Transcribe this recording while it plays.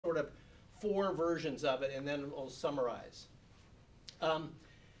sort of 4 versions of it, and then we'll summarize.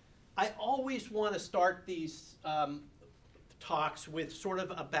 I always want to start these talks with sort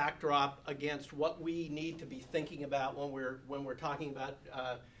of a backdrop against what we need to be thinking about when we're talking about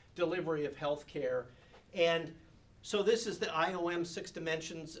delivery of health care. And so this is the IOM 6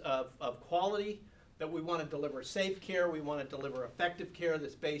 dimensions of quality, that we want to deliver safe care, we want to deliver effective care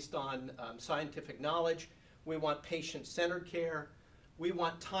that's based on scientific knowledge, we want patient-centered care, we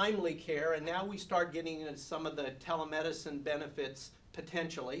want timely care, and now we start getting into some of the telemedicine benefits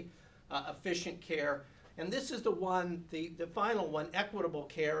potentially, efficient care. And this is the one, the final one, equitable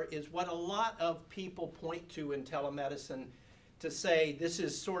care, is what a lot of people point to in telemedicine to say this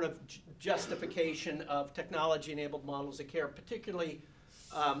is sort of justification of technology-enabled models of care, particularly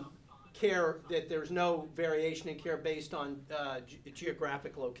care that there's no variation in care based on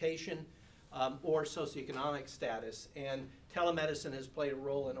geographic location or socioeconomic status. And telemedicine has played a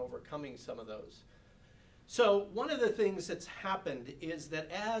role in overcoming some of those. So one of the things that's happened is that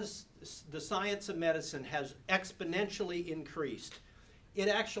as the science of medicine has exponentially increased, it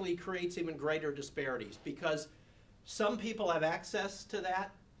actually creates even greater disparities, because some people have access to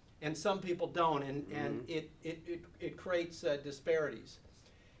that and some people don't, and it creates disparities.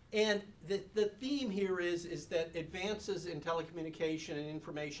 And the theme here is that advances in telecommunication and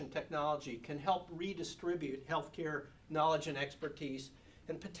information technology can help redistribute healthcare knowledge and expertise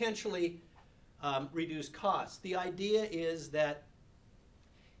and potentially reduce costs. The idea is that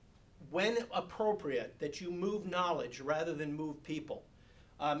when appropriate, that you move knowledge rather than move people.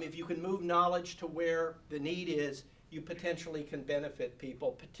 If you can move knowledge to where the need is, you potentially can benefit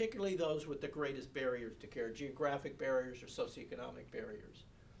people, particularly those with the greatest barriers to care, geographic barriers or socioeconomic barriers.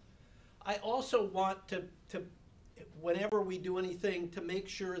 I also want to whenever we do anything, to make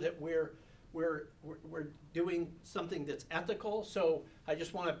sure that we're doing something that's ethical. So I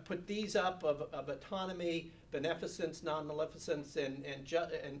just want to put these up of autonomy, beneficence, non-maleficence,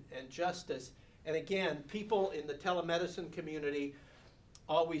 and justice. And again, people in the telemedicine community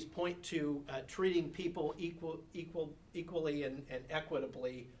always point to treating people equally and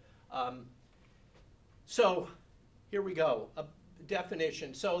equitably. So here we go.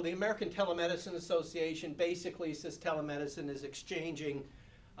 Definition. So the American Telemedicine Association basically says telemedicine is exchanging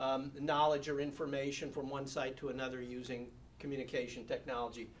knowledge or information from one site to another using communication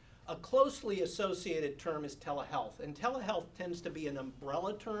technology. A closely associated term is telehealth, and telehealth tends to be an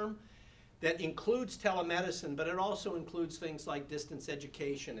umbrella term that includes telemedicine, but it also includes things like distance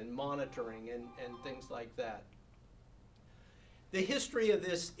education and monitoring and things like that. The history of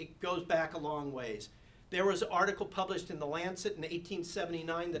this, it goes back a long ways. There was an article published in The Lancet in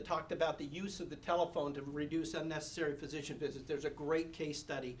 1879 that talked about the use of the telephone to reduce unnecessary physician visits. There's a great case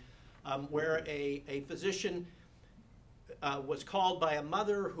study where a physician was called by a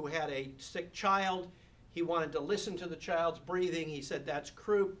mother who had a sick child. He wanted to listen to the child's breathing. He said, that's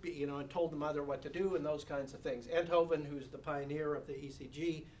croup, you know, and told the mother what to do and those kinds of things. Enthoven, who's the pioneer of the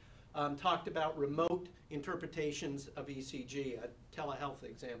ECG, talked about remote interpretations of ECG, a telehealth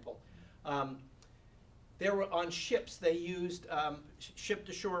example. There were on ships, they used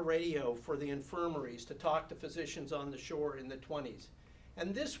ship-to-shore radio for the infirmaries to talk to physicians on the shore in the 20s.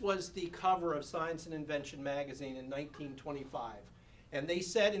 And this was the cover of Science and Invention magazine in 1925. And they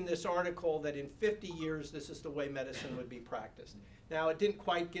said in this article that in 50 years, this is the way medicine would be practiced. Now, it didn't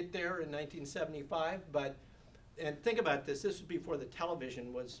quite get there in 1975, but, and think about this, this was before the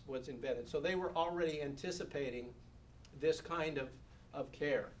television was invented. So they were already anticipating this kind of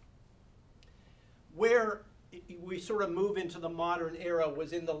care. Where we sort of move into the modern era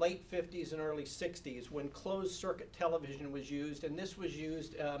was in the late 50s and early 60s when closed circuit television was used, and this was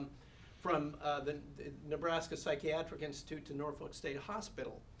used from the Nebraska Psychiatric Institute to Norfolk State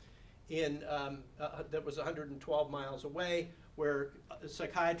Hospital that was 112 miles away, where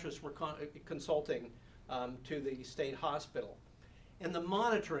psychiatrists were consulting to the state hospital. And the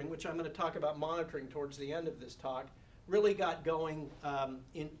monitoring, which I'm going to talk about monitoring towards the end of this talk, really got going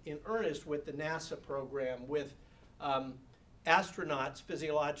in earnest with the NASA program, with astronauts'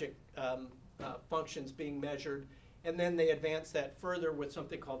 physiologic functions being measured. And then they advanced that further with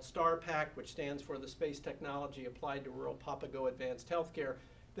something called STARPAC, which stands for the Space Technology Applied to Rural Papago Advanced Healthcare.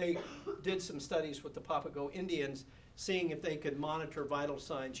 They did some studies with the Papago Indians, seeing if they could monitor vital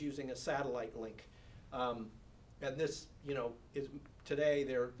signs using a satellite link. And this, you know, is today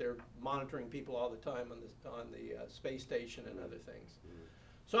they're monitoring people all the time on the space station and other things.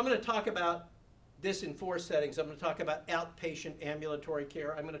 So I'm going to talk about this in 4 settings. I'm going to talk about outpatient ambulatory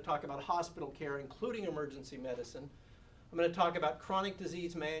care. I'm going to talk about hospital care, including emergency medicine. I'm going to talk about chronic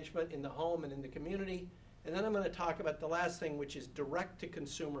disease management in the home and in the community. And then I'm going to talk about the last thing, which is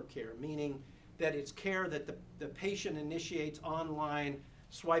direct-to-consumer care, meaning that it's care that the patient initiates online,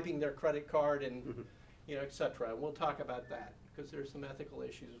 swiping their credit card and, you know, et cetera. And we'll talk about that because there's some ethical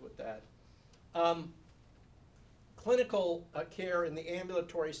issues with that. Clinical care in the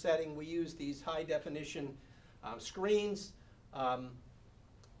ambulatory setting, we use these high-definition screens.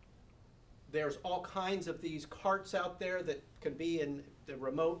 There's all kinds of these carts out there that can be in the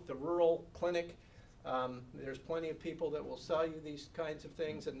remote, the rural clinic. There's plenty of people that will sell you these kinds of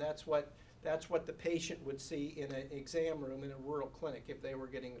things, and that's what the patient would see in an exam room in a rural clinic if they were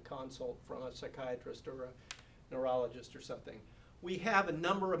getting a consult from a psychiatrist or a neurologist or something. We have a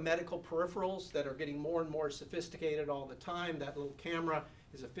number of medical peripherals that are getting more and more sophisticated all the time. That little camera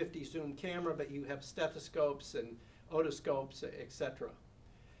is a 50 zoom camera, but you have stethoscopes and otoscopes, etc.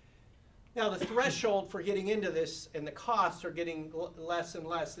 Now the threshold for getting into this and the costs are getting less and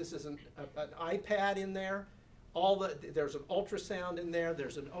less. This is an iPad in there. There's an ultrasound in there.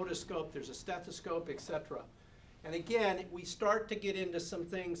 There's an otoscope. There's a stethoscope, etc. And again, we start to get into some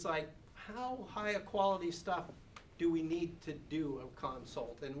things like how high a quality stuff do we need to do a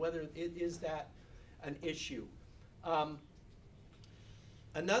consult, and whether is that an issue.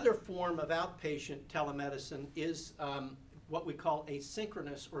 Another form of outpatient telemedicine is what we call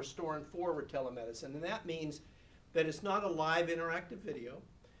asynchronous or store and forward telemedicine, and that means that it's not a live interactive video.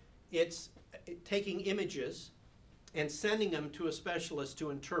 It's taking images and sending them to a specialist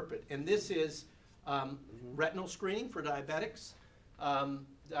to interpret, and this is retinal screening for diabetics.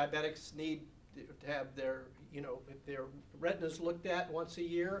 Diabetics need to have their their retinas looked at once a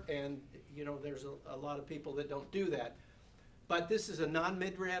year, and there's a lot of people that don't do that. But this is a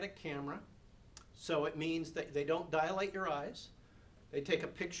non-mydriatic camera, so it means that they don't dilate your eyes. They take a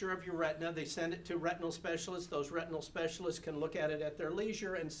picture of your retina, they send it to retinal specialists. Those retinal specialists can look at it at their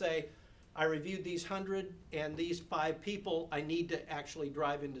leisure and say, I reviewed these 100 and these 5 people I need to actually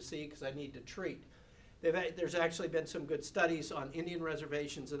drive in to see because I need to treat. There's actually been some good studies on Indian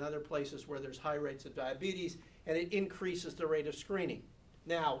reservations and other places where there's high rates of diabetes, and it increases the rate of screening.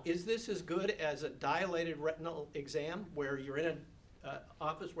 Now, is this as good as a dilated retinal exam where you're in an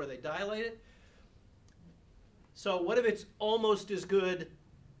office where they dilate it? So what if it's almost as good,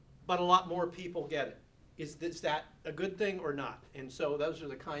 but a lot more people get it? Is that a good thing or not? And so those are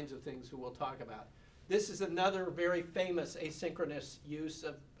the kinds of things that we'll talk about. This is another very famous asynchronous use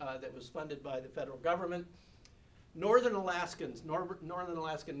of, that was funded by the federal government. Northern Alaskans, Northern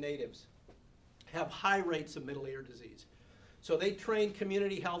Alaskan natives, have high rates of middle ear disease. So they train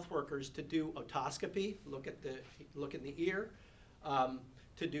community health workers to do otoscopy, look in the ear,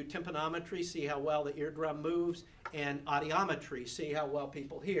 to do tympanometry, see how well the eardrum moves, and audiometry, see how well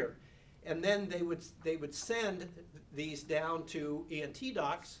people hear. And then they would send these down to ENT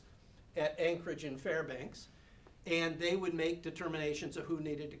docs at Anchorage and Fairbanks, and they would make determinations of who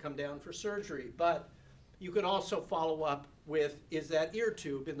needed to come down for surgery. But you could also follow up with, is that ear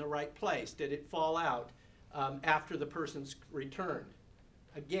tube in the right place? Did it fall out after the person's returned?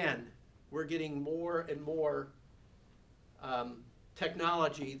 Again, we're getting more and more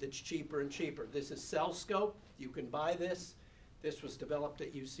technology that's cheaper and cheaper. This is CellScope. You can buy this. This was developed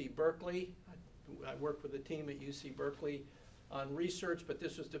at UC Berkeley. I worked with a team at UC Berkeley on research, but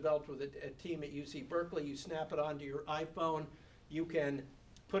this was developed with a team at UC Berkeley. You snap it onto your iPhone. You can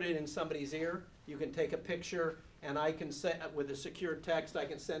put it in somebody's ear. You can take a picture, and I can with a secure text, I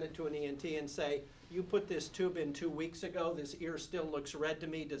can send it to an ENT and say, you put this tube in 2 weeks ago. This ear still looks red to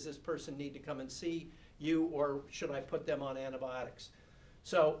me. Does this person need to come and see you, or should I put them on antibiotics?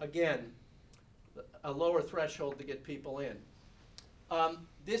 So again, a lower threshold to get people in.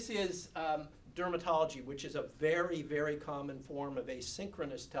 This is dermatology, which is a very, very common form of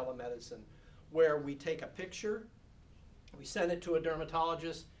asynchronous telemedicine, where we take a picture, we send it to a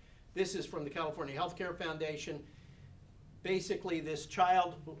dermatologist. This is from the California Healthcare Foundation. Basically, this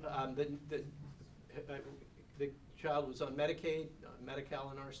child, the child was on Medicaid,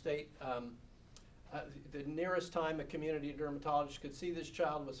 Medi-Cal in our state. The nearest time a community dermatologist could see this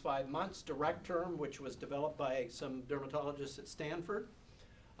child was 5 months. Direct Term, which was developed by some dermatologists at Stanford.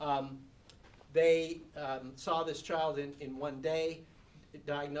 They saw this child in 1 day,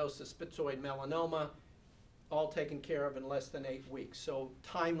 diagnosed a spitzoid melanoma, all taken care of in less than 8 weeks. So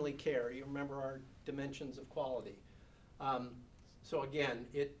timely care. You remember our dimensions of quality. So again,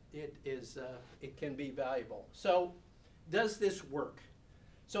 it can be valuable. So does this work?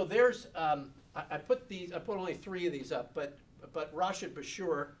 So there's I put only 3 of these up, but Rashid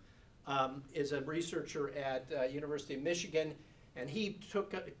Bashur is a researcher at University of Michigan, and he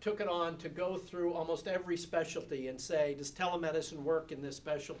took it on to go through almost every specialty and say, does telemedicine work in this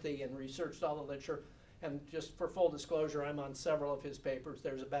specialty, and researched all the literature. and just for full disclosure, I'm on several of his papers.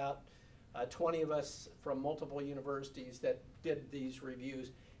 There's about 20 of us from multiple universities that did these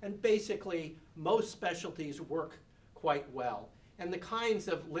reviews. And basically, most specialties work quite well. And the kinds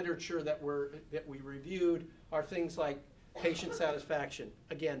of literature that we reviewed are things like patient satisfaction.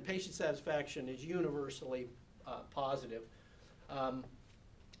 Again, patient satisfaction is universally positive.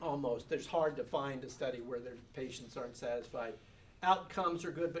 Almost. There's hard to find a study where their patients aren't satisfied. Outcomes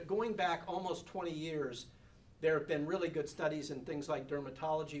are good, but going back almost 20 years, there have been really good studies in things like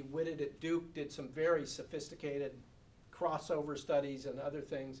dermatology. Whitted at Duke did some very sophisticated crossover studies and other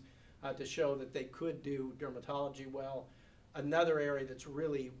things to show that they could do dermatology well. Another area that's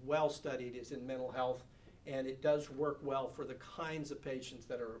really well studied is in mental health, and it does work well for the kinds of patients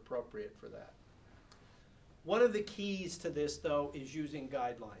that are appropriate for that. One of the keys to this, though, is using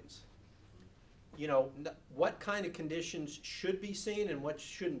guidelines. You know, what kind of conditions should be seen and what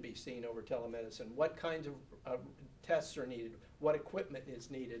shouldn't be seen over telemedicine? What kinds of tests are needed? What equipment is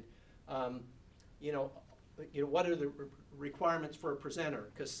needed? What are the requirements for a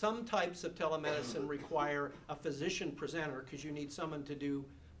presenter? Because some types of telemedicine require a physician presenter because you need someone to do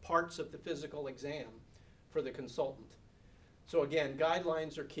parts of the physical exam for the consultant. So again,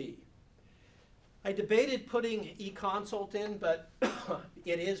 guidelines are key. I debated putting e-consult in, but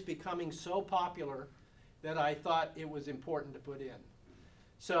it is becoming so popular that I thought it was important to put in.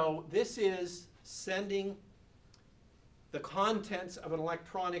 So this is sending the contents of an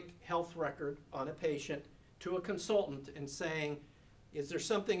electronic health record on a patient to a consultant and saying, is there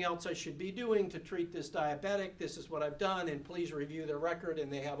something else I should be doing to treat this diabetic? This is what I've done, and please review their record,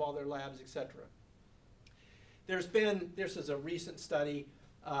 and they have all their labs, etc. This is a recent study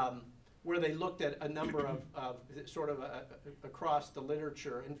where they looked at a number of across the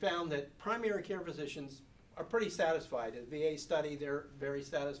literature and found that primary care physicians are pretty satisfied. In the VA study, they're very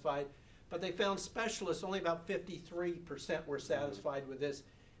satisfied, but they found specialists, only about 53% were satisfied with this.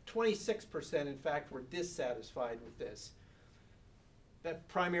 26%, in fact, were dissatisfied with this. That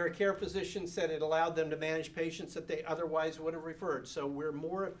primary care physician said it allowed them to manage patients that they otherwise would have referred. So we're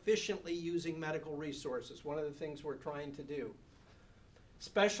more efficiently using medical resources, one of the things we're trying to do.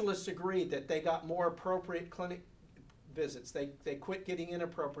 Specialists agreed that they got more appropriate clinic visits. They quit getting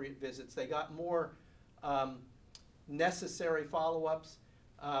inappropriate visits. They got more necessary follow-ups.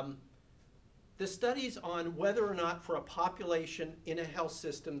 The studies on whether or not for a population in a health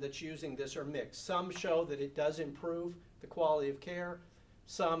system that's using this are mixed. Some show that it does improve the quality of care.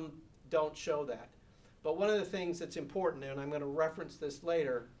 Some don't show that. But one of the things that's important, and I'm going to reference this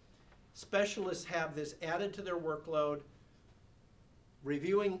later, specialists have this added to their workload.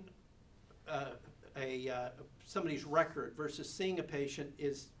 Reviewing somebody's record versus seeing a patient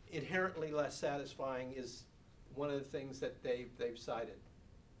is inherently less satisfying, is one of the things that they've cited.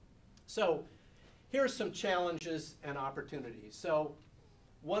 So here's some challenges and opportunities. So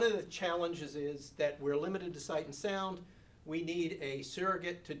one of the challenges is that we're limited to sight and sound. We need a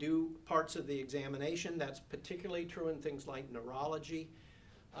surrogate to do parts of the examination. That's particularly true in things like neurology.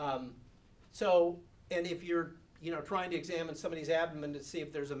 And if you're trying to examine somebody's abdomen to see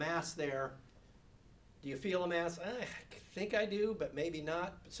if there's a mass there, do you feel a mass? I think I do, but maybe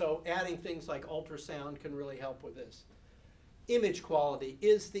not. So adding things like ultrasound can really help with this. Image quality.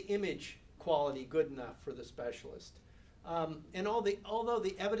 Is the image quality good enough for the specialist? And although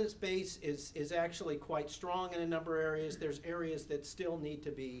the evidence base is actually quite strong in a number of areas, there's areas that still need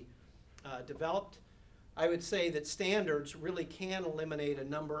to be developed. I would say that standards really can eliminate a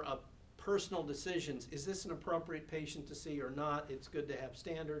number of personal decisions. Is this an appropriate patient to see or not? It's good to have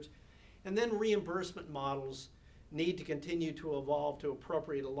standards. And then reimbursement models need to continue to evolve to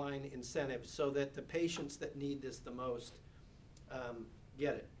appropriate align incentives so that the patients that need this the most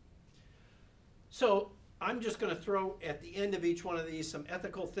get it. So I'm just going to throw at the end of each one of these some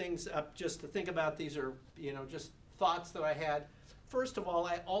ethical things up just to think about. These are just thoughts that I had. First of all,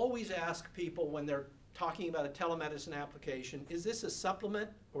 I always ask people when they're talking about a telemedicine application, is this a supplement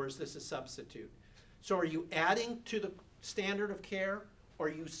or is this a substitute? So are you adding to the standard of care or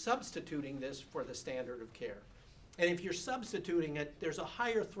are you substituting this for the standard of care? And if you're substituting it, there's a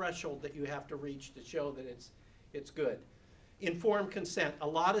higher threshold that you have to reach to show that it's good. Informed consent. A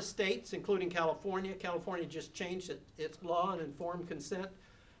lot of states, including California just changed its law on informed consent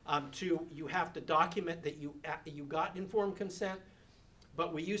to you have to document that you got informed consent.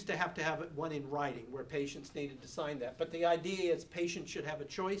 But we used to have one in writing where patients needed to sign that. But the idea is patients should have a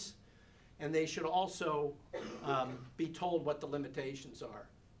choice, and they should also be told what the limitations are.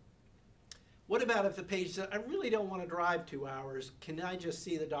 What about if the patient says, I really don't want to drive 2 hours, can I just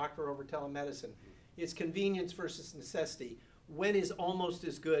see the doctor over telemedicine? It's convenience versus necessity. when is almost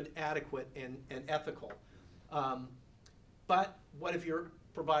as good adequate and ethical? But what if you're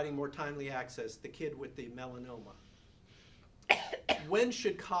providing more timely access, the kid with the melanoma? When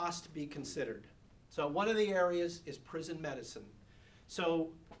should cost be considered? So one of the areas is prison medicine. So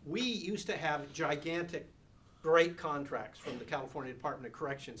we used to have gigantic, great contracts from the California Department of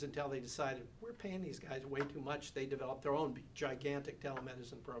Corrections until they decided we're paying these guys way too much. They developed their own gigantic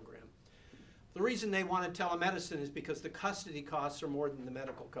telemedicine program. The reason they wanted telemedicine is because the custody costs are more than the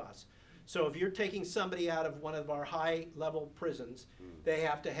medical costs. So if you're taking somebody out of one of our high-level prisons, they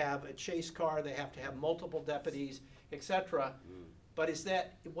have to have a chase car, they have to have multiple deputies, etc. But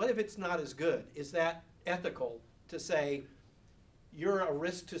what if it's not as good? Is that ethical to say you're a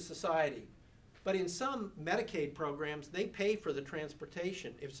risk to society? But in some Medicaid programs, they pay for the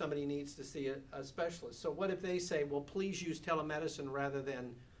transportation if somebody needs to see a specialist. So what if they say, well, please use telemedicine rather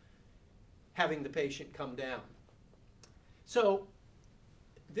than having the patient come down? So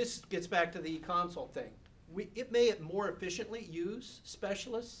this gets back to the e-consult thing. It may more efficiently use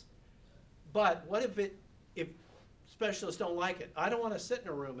specialists, but what if specialists don't like it? I don't want to sit in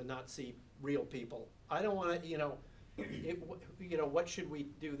a room and not see real people. I don't want to, what should we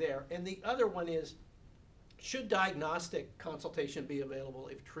do there? And the other one is, should diagnostic consultation be available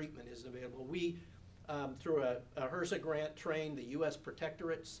if treatment isn't available? We, through a HRSA grant, trained the U.S.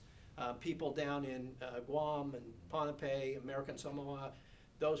 protectorates, people down in Guam and Pohnpei, American Samoa,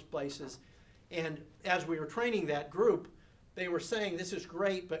 those places. And as we were training that group, they were saying, this is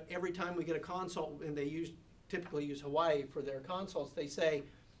great, but every time we get a consult, and they typically use Hawaii for their consults,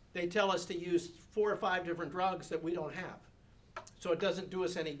 they tell us to use 4 or 5 different drugs that we don't have. So it doesn't do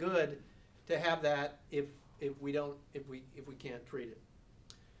us any good to have that if we can't treat it.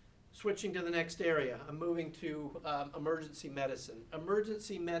 Switching to the next area, I'm moving to emergency medicine.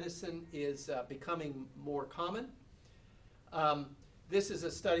 Emergency medicine is becoming more common. This is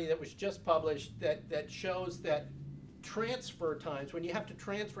a study that was just published that shows that transfer times, when you have to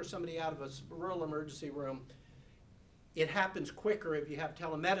transfer somebody out of a rural emergency room, it happens quicker if you have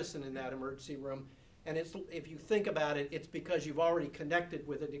telemedicine in that emergency room. And if you think about it, it's because you've already connected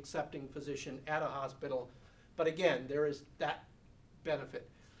with an accepting physician at a hospital. But again, there is that benefit.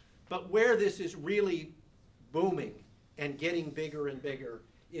 But where this is really booming and getting bigger and bigger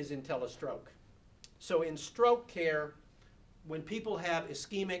is in telestroke. So in stroke care, when people have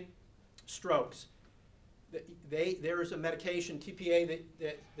ischemic strokes, there is a medication, TPA,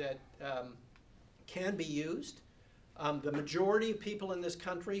 that can be used. The majority of people in this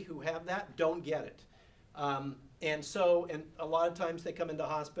country who have that don't get it. And a lot of times they come into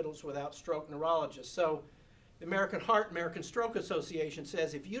hospitals without stroke neurologists. So the American Heart, American Stroke Association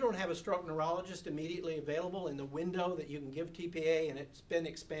says if you don't have a stroke neurologist immediately available in the window that you can give TPA, and it's been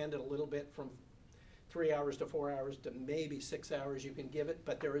expanded a little bit from 3 hours to 4 hours to maybe 6 hours you can give it,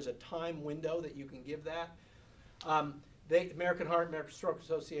 but there is a time window that you can give that. The American Heart, American Stroke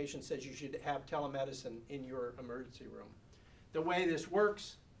Association says you should have telemedicine in your emergency room. The way this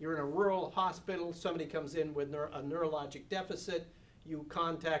works, you're in a rural hospital, somebody comes in with a neurologic deficit, you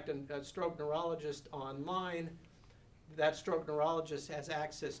contact a stroke neurologist online. That stroke neurologist has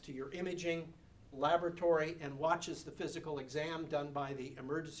access to your imaging, laboratory, and watches the physical exam done by the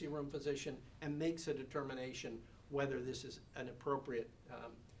emergency room physician and makes a determination whether this is an appropriate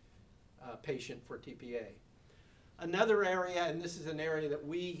patient for TPA. Another area, and this is an area that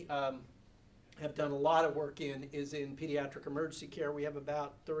we have done a lot of work in, is in pediatric emergency care. We have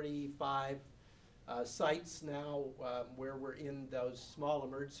about 35 sites now where we're in those small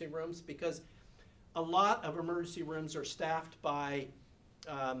emergency rooms, because a lot of emergency rooms are staffed by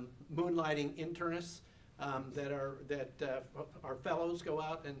moonlighting internists that our fellows go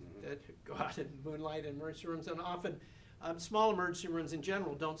out and moonlight in emergency rooms, and often small emergency rooms in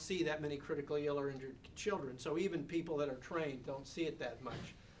general don't see that many critically ill or injured children, so even people that are trained don't see it that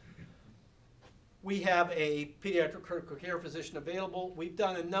much. We have a pediatric critical care physician available. We've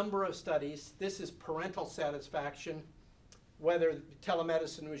done a number of studies. This is parental satisfaction, whether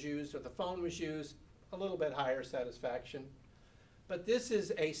telemedicine was used or the phone was used, a little bit higher satisfaction. But this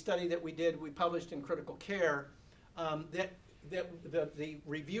is a study that we published in Critical Care, that the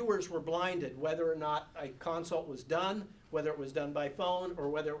reviewers were blinded whether or not a consult was done, whether it was done by phone or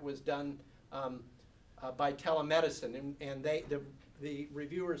whether it was done by telemedicine. And the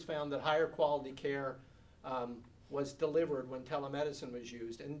reviewers found that higher quality care was delivered when telemedicine was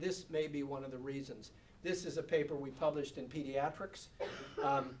used. And this may be one of the reasons. This is a paper we published in Pediatrics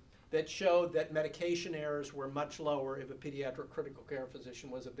that showed that medication errors were much lower if a pediatric critical care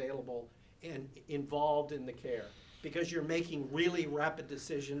physician was available and involved in the care, because you're making really rapid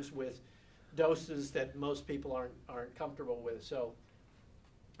decisions with doses that most people aren't comfortable with. So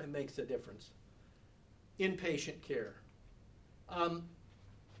it makes a difference. Inpatient care.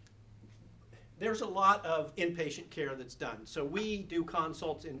 There's a lot of inpatient care that's done. So we do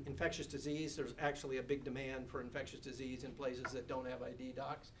consults in infectious disease. There's actually a big demand for infectious disease in places that don't have ID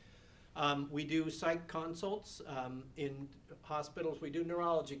docs. We do psych consults in hospitals. We do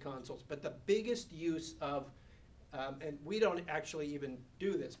neurology consults. But the biggest use of, and we don't actually even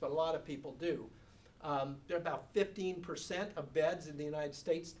do this, but a lot of people do. There are about 15% of beds in the United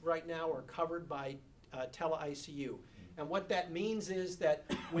States right now are covered by tele-ICU. And what that means is that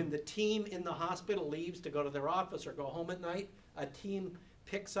when the team in the hospital leaves to go to their office or go home at night, a team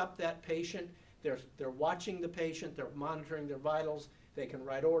picks up that patient. They're watching the patient. They're monitoring their vitals. They can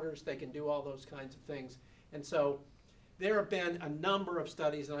write orders. They can do all those kinds of things. And so there have been a number of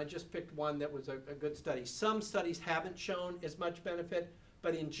studies, and I just picked one that was a good study. Some studies haven't shown as much benefit,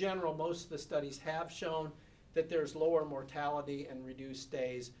 but in general, most of the studies have shown that there's lower mortality and reduced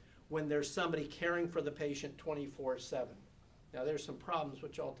stays when there's somebody caring for the patient 24/7. Now there's some problems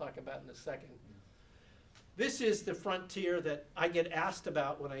which I'll talk about in a second. This is the frontier that I get asked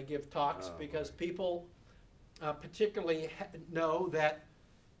about when I give talks because people particularly know that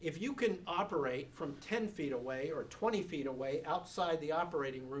if you can operate from 10 feet away or 20 feet away outside the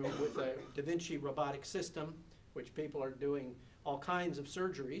operating room with a Da Vinci robotic system, which people are doing all kinds of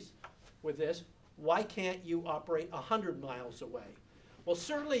surgeries with this, why can't you operate 100 miles away? Well,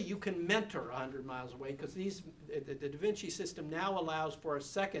 certainly you can mentor 100 miles away because the Da Vinci system now allows for a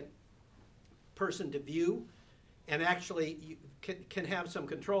second person to view, and actually you can have some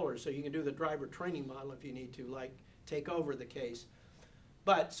controllers, so you can do the driver training model if you need to, like take over the case.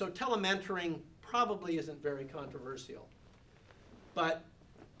 But so telementoring probably isn't very controversial. But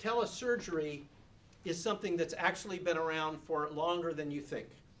telesurgery is something that's actually been around for longer than you think.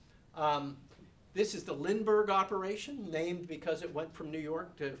 This is the Lindbergh operation, named because it went from New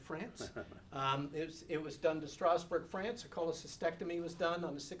York to France. It was done to Strasbourg, France. A cholecystectomy was done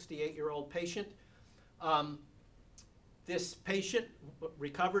on a 68-year-old patient. This patient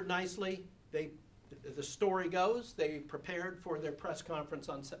recovered nicely. The story goes, they prepared for their press conference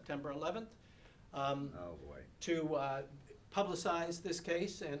on September 11th to publicize this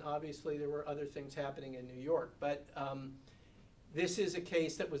case, and obviously there were other things happening in New York. But this is a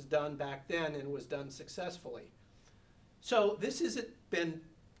case that was done back then and was done successfully. So this hasn't been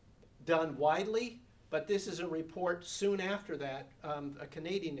done widely, but this is a report soon after that, a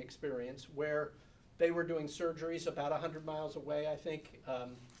Canadian experience where they were doing surgeries about 100 miles away, I think. I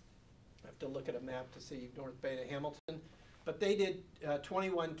have to look at a map to see North Beta Hamilton. But they did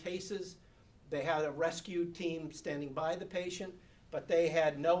 21 cases. They had a rescue team standing by the patient, but they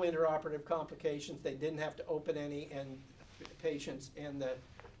had no intraoperative complications. They didn't have to open any patients, and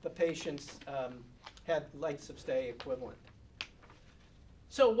the patients had lengths of stay equivalent.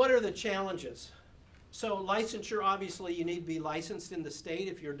 So what are the challenges? So licensure, obviously you need to be licensed in the state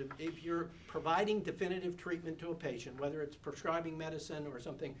if you're providing definitive treatment to a patient, whether it's prescribing medicine or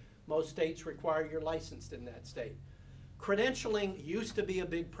something. Most states require you're licensed in that state. Credentialing used to be a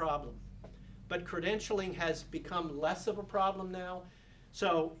big problem, but credentialing has become less of a problem now.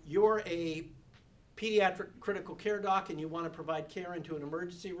 So you're a pediatric critical care doc and you want to provide care into an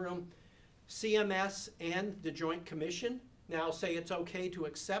emergency room. CMS and the Joint Commission now say it's okay to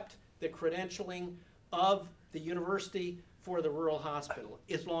accept the credentialing of the university for the rural hospital,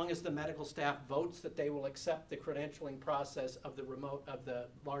 as long as the medical staff votes that they will accept the credentialing process of the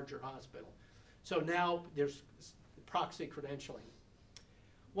larger hospital. So now there's proxy credentialing.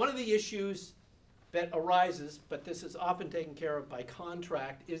 One of the issues that arises, but this is often taken care of by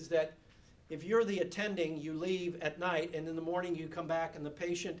contract, is that if you're the attending, you leave at night, and in the morning you come back and the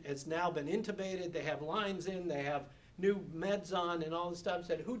patient has now been intubated, they have lines in, they have new meds on and all this stuff.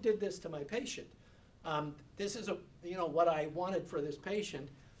 Said, who did this to my patient? This is what I wanted for this patient.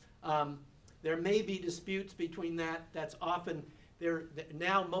 There may be disputes between that. That's often there.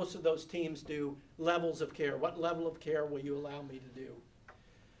 Now most of those teams do levels of care. What level of care will you allow me to do?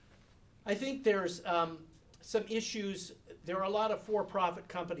 I think there's some issues. There are a lot of for-profit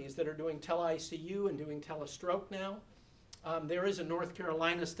companies that are doing tele-ICU and doing telestroke now. There is a North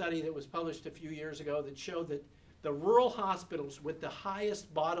Carolina study that was published a few years ago that showed that the rural hospitals with the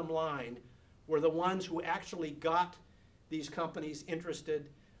highest bottom line were the ones who actually got these companies interested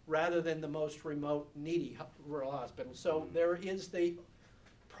rather than the most remote, needy rural hospitals. So there is the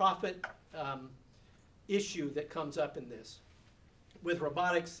profit issue that comes up in this. With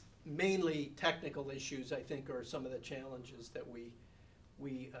robotics, mainly technical issues, I think, are some of the challenges that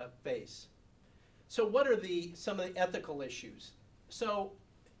we face. So what are some of the ethical issues? So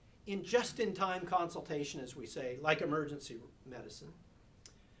in just-in-time consultation, as we say, like emergency medicine,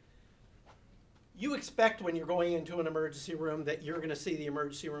 you expect when you're going into an emergency room that you're going to see the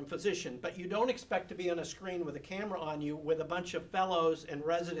emergency room physician, but you don't expect to be on a screen with a camera on you with a bunch of fellows and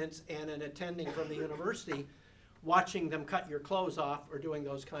residents and an attending from the university watching them cut your clothes off or doing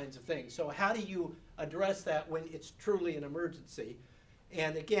those kinds of things. So how do you address that when it's truly an emergency?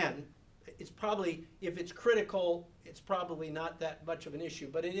 And again, it's probably, if it's critical, it's probably not that much of an issue,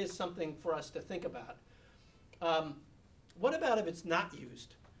 but it is something for us to think about. What about if it's not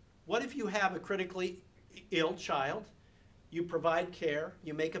used? What if you have a critically ill child, you provide care,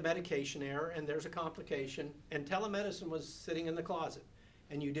 you make a medication error, and there's a complication, and telemedicine was sitting in the closet,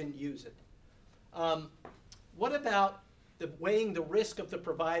 and you didn't use it? What about weighing the risk of the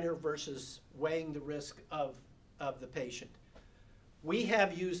provider versus weighing the risk of the patient? We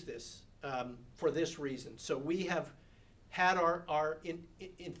have used this for this reason. So we have had our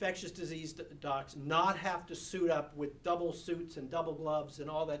infectious disease docs not have to suit up with double suits and double gloves and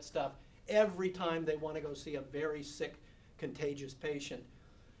all that stuff every time they want to go see a very sick, contagious patient.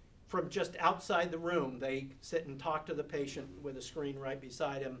 From just outside the room, they sit and talk to the patient with a screen right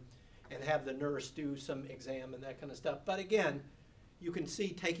beside him and have the nurse do some exam and that kind of stuff. But again, you can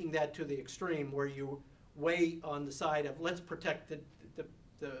see taking that to the extreme where you weigh on the side of let's protect the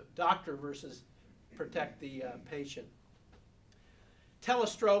doctor versus protect the patient.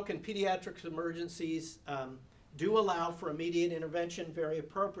 Telestroke and pediatrics emergencies do allow for immediate intervention, very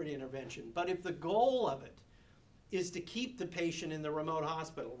appropriate intervention. But if the goal of it is to keep the patient in the remote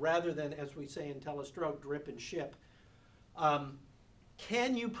hospital rather than, as we say in telestroke, drip and ship,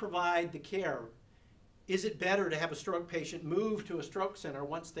 can you provide the care? Is it better to have a stroke patient move to a stroke center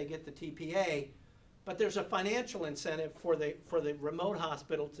once they get the TPA, but there's a financial incentive for the remote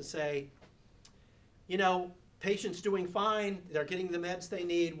hospital to say, you know, patient's doing fine, they're getting the meds they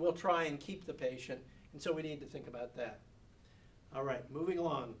need, we'll try and keep the patient. And so we need to think about that. All right, moving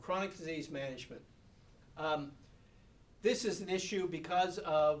along, chronic disease management. This is an issue because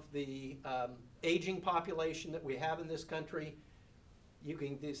of the aging population that we have in this country.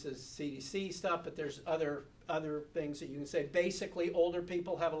 This is CDC stuff, but there's other things that you can say. Basically, older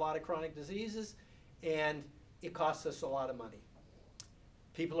people have a lot of chronic diseases, and it costs us a lot of money.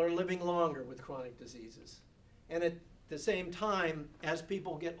 People are living longer with chronic diseases. And at the same time, as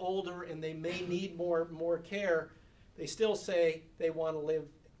people get older and they may need more care, they still say they want to live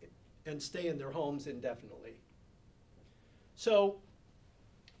and stay in their homes indefinitely. So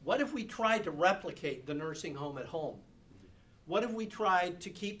what if we tried to replicate the nursing home at home? What if we tried to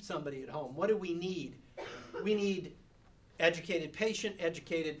keep somebody at home? What do we need? We need educated patient,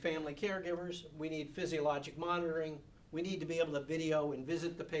 educated family caregivers. We need physiologic monitoring. We need to be able to video and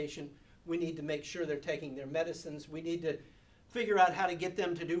visit the patient. We need to make sure they're taking their medicines. We need to figure out how to get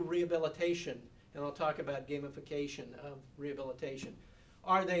them to do rehabilitation. And I'll talk about gamification of rehabilitation.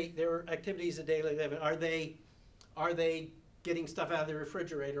 Are their activities of daily living? Are they getting stuff out of the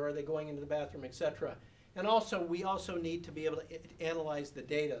refrigerator? Are they going into the bathroom, etc.? And also, we also need to be able to analyze the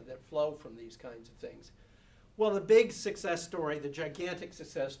data that flow from these kinds of things. Well, the big success story, the gigantic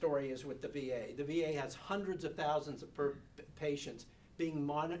success story, is with the VA. The VA has hundreds of thousands of patients being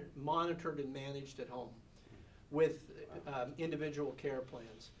monitored and managed at home with individual care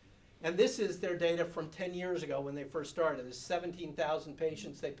plans. And this is their data from 10 years ago when they first started. There's 17,000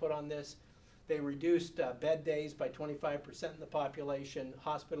 patients they put on this. They reduced bed days by 25% in the population,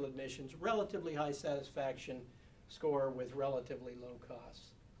 hospital admissions, relatively high satisfaction score with relatively low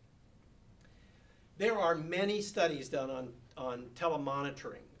costs. There are many studies done on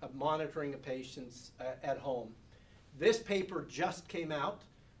telemonitoring, of monitoring of patients at home. This paper just came out,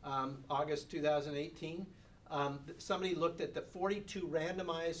 August 2018. Somebody looked at the 42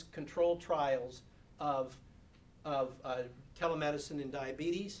 randomized controlled trials of telemedicine in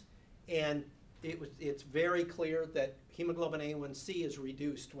diabetes, and it's very clear that hemoglobin A1C is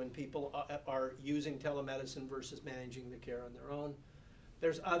reduced when people are using telemedicine versus managing the care on their own.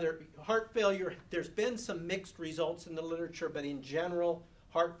 There's other, heart failure, there's been some mixed results in the literature, but in general,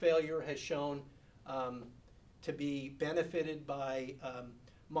 heart failure has shown to be benefited by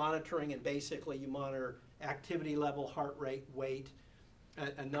monitoring, and basically you monitor activity level, heart rate, weight,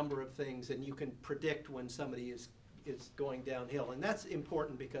 a number of things, and you can predict when somebody is going downhill. And that's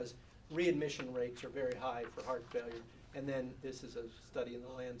important because readmission rates are very high for heart failure. And then this is a study in the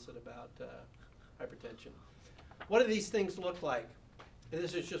Lancet about hypertension. What do these things look like? And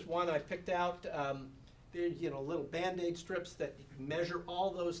this is just one I picked out. They're, little Band-Aid strips that measure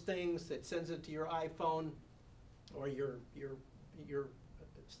all those things, that sends it to your iPhone or your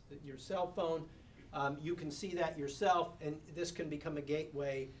cell phone. You can see that yourself, and this can become a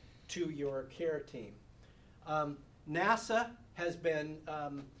gateway to your care team. NASA has been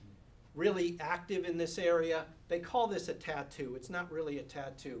really active in this area. They call this a tattoo. It's not really a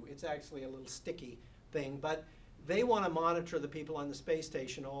tattoo. It's actually a little sticky thing, but they want to monitor the people on the space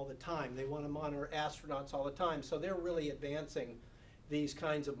station all the time. They want to monitor astronauts all the time. So they're really advancing these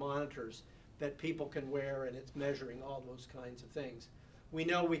kinds of monitors that people can wear, and it's measuring all those kinds of things. We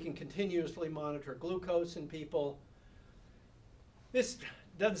know we can continuously monitor glucose in people. This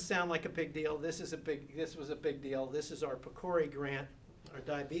doesn't sound like a big deal. This was a big deal. This is our PCORI grant, our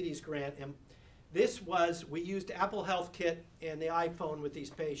diabetes grant. And we used Apple Health Kit and the iPhone with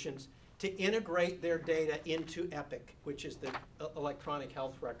these patients to integrate their data into Epic, which is the electronic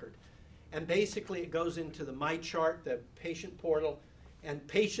health record. And basically it goes into the MyChart, the patient portal, and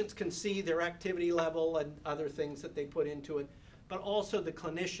patients can see their activity level and other things that they put into it, but also the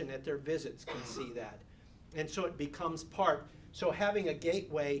clinician at their visits can see that. And so it becomes part. So having a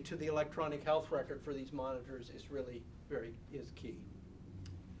gateway to the electronic health record for these monitors is really is key.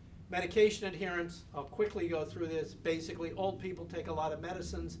 Medication adherence, I'll quickly go through this. Basically, old people take a lot of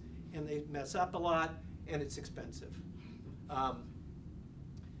medicines and they mess up a lot, and it's expensive.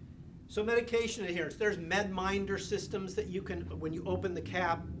 So medication adherence, there's MedMinder systems that you can, when you open the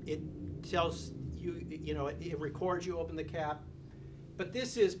cap, it tells you, it records you open the cap. But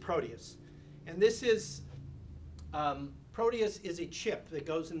this is Proteus. And this is, Proteus is a chip that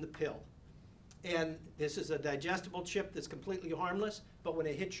goes in the pill. And this is a digestible chip that's completely harmless, but when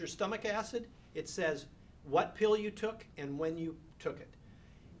it hits your stomach acid, it says what pill you took and when you took it.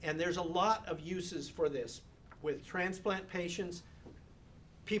 And there's a lot of uses for this. With transplant patients,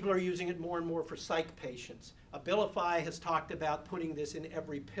 people are using it more and more for psych patients. Abilify has talked about putting this in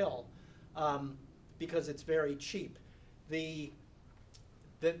every pill because it's very cheap. The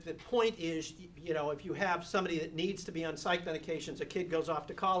point is, if you have somebody that needs to be on psych medications, a kid goes off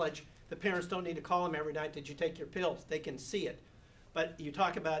to college, the parents don't need to call them every night, did you take your pills? They can see it. But you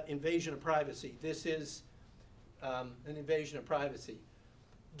talk about invasion of privacy. This is an invasion of privacy.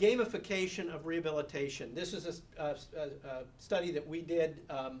 Gamification of rehabilitation. This is a study that we did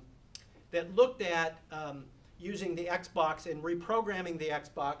that looked at using the Xbox and reprogramming the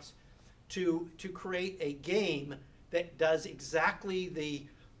Xbox to create a game that does exactly the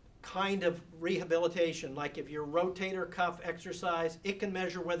kind of rehabilitation. Like if your rotator cuff exercise, it can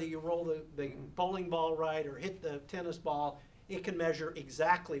measure whether you roll the bowling ball right or hit the tennis ball. It can measure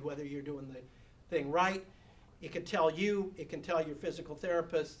exactly whether you're doing the thing right. It can tell you, it can tell your physical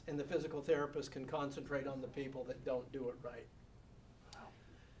therapist, and the physical therapist can concentrate on the people that don't do it right.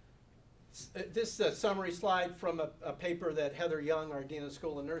 This is a summary slide from a paper that Heather Young, our Dean of the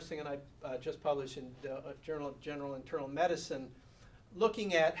School of Nursing, and I just published in Journal of General Internal Medicine,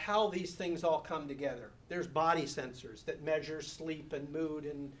 looking at how these things all come together. There's body sensors that measure sleep and mood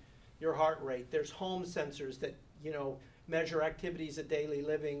and your heart rate. There's home sensors that measure activities of daily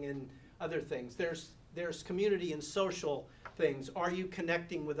living and other things. There's community and social things. Are you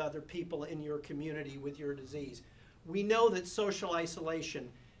connecting with other people in your community with your disease? We know that social isolation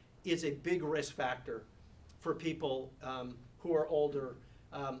is a big risk factor for people who are older,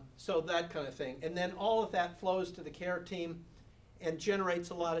 so that kind of thing. And then all of that flows to the care team and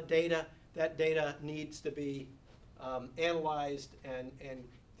generates a lot of data. That data needs to be analyzed, and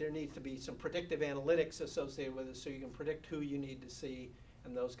there needs to be some predictive analytics associated with it so you can predict who you need to see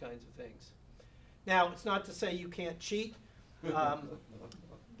and those kinds of things. Now, it's not to say you can't cheat. There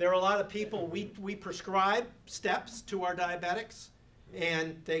are a lot of people, we prescribe steps to our diabetics,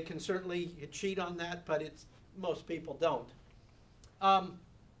 and they can certainly cheat on that, but most people don't.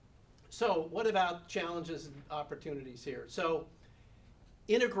 So what about challenges and opportunities here? So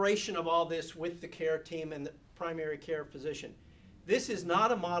integration of all this with the care team and the primary care physician. This is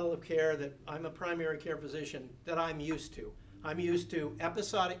not a model of care that I'm a primary care physician that I'm used to. I'm used to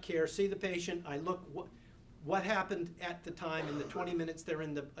episodic care, see the patient, I look what happened at the time in the 20 minutes they're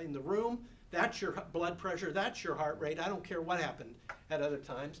in the room. That's your blood pressure, that's your heart rate. I don't care what happened at other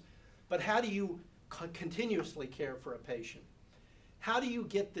times. But how do you continuously care for a patient? How do you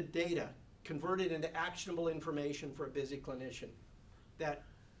get the data converted into actionable information for a busy clinician? That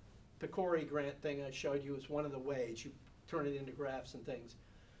PCORI grant thing I showed you is one of the ways. You turn it into graphs and things.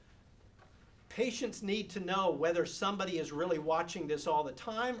 Patients need to know whether somebody is really watching this all the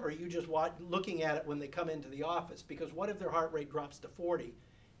time or you just looking at it when they come into the office. Because what if their heart rate drops to 40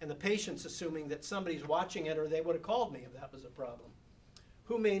 and the patient's assuming that somebody's watching it or they would have called me if that was a problem?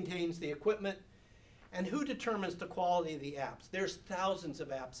 Who maintains the equipment? And who determines the quality of the apps? There's thousands of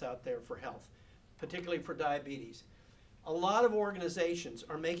apps out there for health, particularly for diabetes. A lot of organizations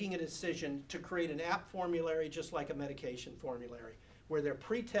are making a decision to create an app formulary just like a medication formulary. where they're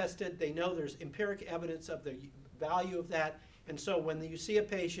pre-tested, they know there's empiric evidence of the value of that, and so when you see a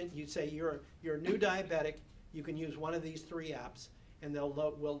patient, you say, you're a new diabetic, you can use one of these 3 apps, and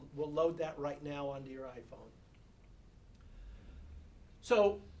we'll load that right now onto your iPhone.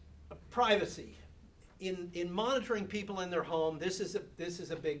 So, privacy. In monitoring people in their home, this is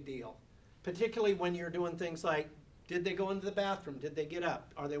a big deal, particularly when you're doing things like, did they go into the bathroom? Did they get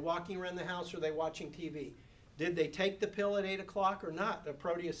up? Are they walking around the house? Or are they watching TV? Did they take the pill at 8 o'clock or not? The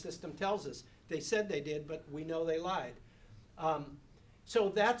Proteus system tells us. They said they did, but we know they lied. So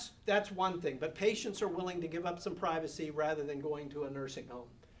that's one thing, but patients are willing to give up some privacy rather than going to a nursing home.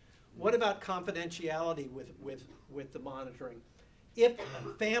 What about confidentiality with the monitoring? If a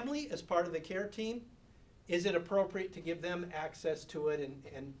family is part of the care team, is it appropriate to give them access to it,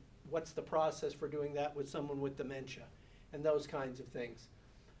 and what's the process for doing that with someone with dementia, and those kinds of things?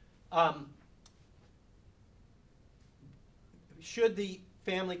 Should the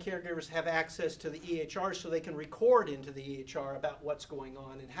family caregivers have access to the EHR so they can record into the EHR about what's going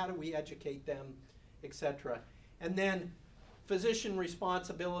on, and how do we educate them, etc.? And then physician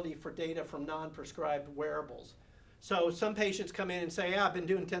responsibility for data from non-prescribed wearables. So some patients come in and say, yeah, I've been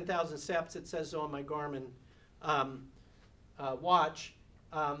doing 10,000 steps, it says so on my Garmin watch.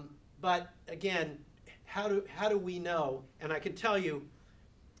 But again, how do we know? And I can tell you,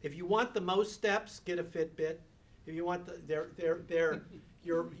 if you want the most steps, get a Fitbit. If you want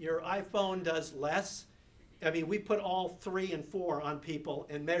your iPhone does less. I mean, we put all 3 and 4 on people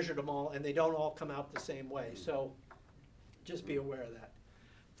and measured them all, and they don't all come out the same way. So just be aware of that.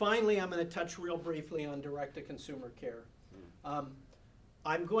 Finally, I'm going to touch real briefly on direct-to-consumer care.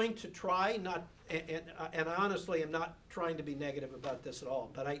 I'm going to try not, and I honestly am not trying to be negative about this at all,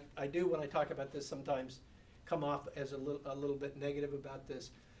 but I do, when I talk about this, sometimes come off as a little bit negative about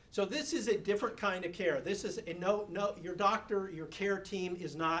this. So this is a different kind of care. This is your doctor, your care team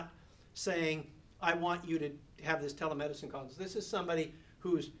is not saying, I want you to have this telemedicine call. This is somebody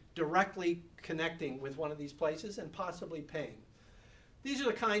who's directly connecting with one of these places and possibly paying. These are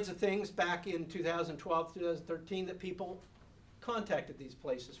the kinds of things back in 2012, 2013 that people contacted these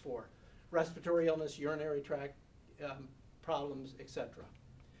places for. Respiratory illness, urinary tract problems, etc.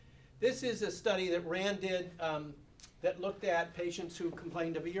 This is a study that Rand did that looked at patients who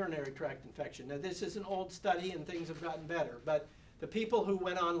complained of a urinary tract infection. Now this is an old study and things have gotten better, but the people who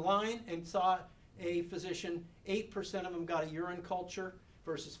went online and saw a physician, 8% of them got a urine culture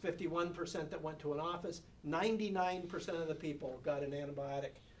versus 51% that went to an office. 99% of the people got an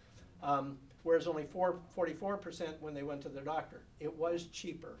antibiotic, whereas only 44% when they went to their doctor. It was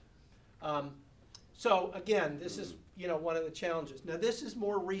cheaper. So again, this is one of the challenges. Now this is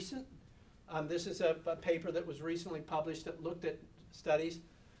more recent. This is a paper that was recently published that looked at studies.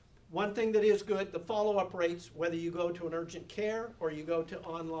 One thing that is good, the follow-up rates, whether you go to an urgent care or you go to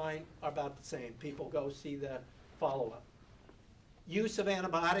online, are about the same. People go see the follow-up. Use of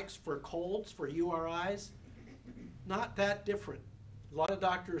antibiotics for colds, for URIs, not that different. A lot of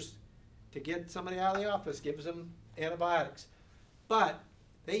doctors, to get somebody out of the office, gives them antibiotics. But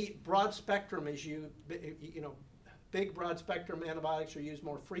broad spectrum is big broad spectrum antibiotics are used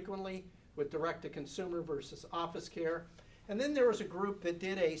more frequently with direct-to-consumer versus office care. And then there was a group that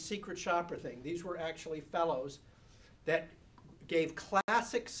did a secret shopper thing. These were actually fellows that gave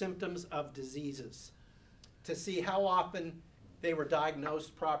classic symptoms of diseases to see how often they were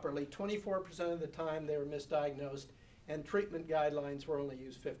diagnosed properly. 24% of the time they were misdiagnosed, and treatment guidelines were only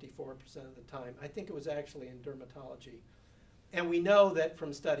used 54% of the time. I think it was actually in dermatology. And we know that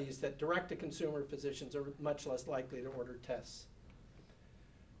from studies that direct-to-consumer physicians are much less likely to order tests.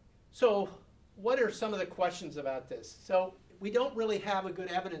 So what are some of the questions about this? So we don't really have a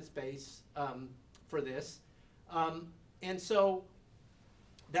good evidence base for this. And so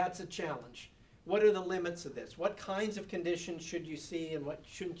that's a challenge. What are the limits of this? What kinds of conditions should you see and what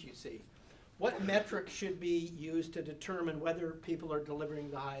shouldn't you see? What metrics should be used to determine whether people are delivering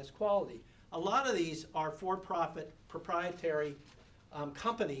the highest quality? A lot of these are for-profit, proprietary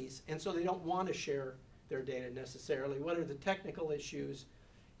companies, and so they don't want to share their data necessarily. What are the technical issues,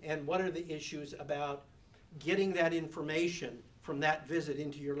 and what are the issues about getting that information from that visit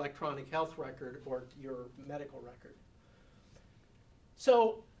into your electronic health record or your medical record?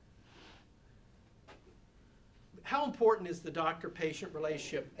 So, how important is the doctor-patient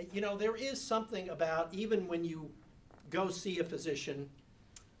relationship? There is something about, even when you go see a physician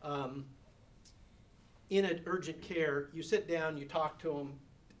in an urgent care, you sit down, you talk to them,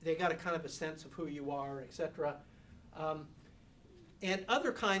 they got a kind of a sense of who you are, etc. And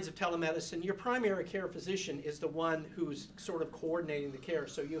other kinds of telemedicine, your primary care physician is the one who's sort of coordinating the care,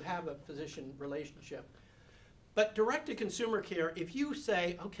 so you have a physician relationship. But direct-to-consumer care, if you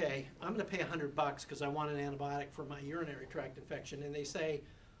say, okay, I'm going to pay $100 because I want an antibiotic for my urinary tract infection, and they say,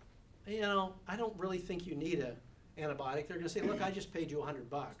 you know, I don't really think you need an antibiotic, they're going to say, look, I just paid you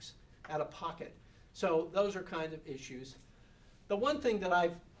 $100 out of pocket. So those are kind of issues. The one thing that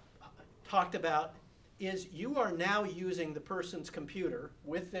I've talked about is you are now using the person's computer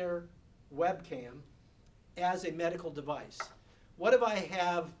with their webcam as a medical device. What if I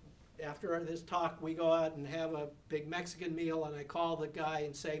have, after this talk, we go out and have a big Mexican meal and I call the guy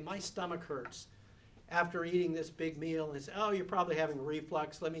and say, my stomach hurts after eating this big meal, and they say, oh, you're probably having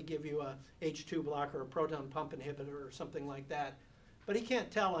reflux, let me give you a H2 blocker, a proton pump inhibitor or something like that. But he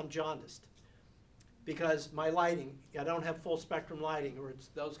can't tell I'm jaundiced because my lighting, I don't have full spectrum lighting, or it's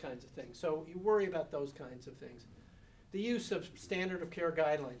those kinds of things. So you worry about those kinds of things. The use of standard of care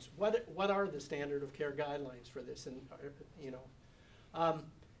guidelines. What are the standard of care guidelines for this? And you know,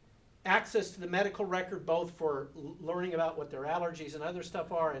 access to the medical record, both for learning about what their allergies and other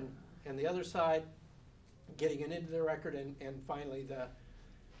stuff are, and the other side, getting it into the record, and finally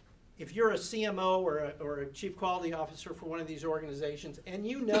if you're a CMO or a chief quality officer for one of these organizations, and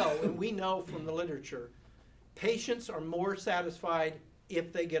you know, and we know from the literature, patients are more satisfied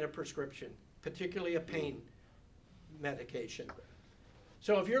if they get a prescription, particularly a pain medication.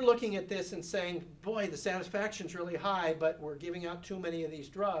 So if you're looking at this and saying, boy, the satisfaction's really high, but we're giving out too many of these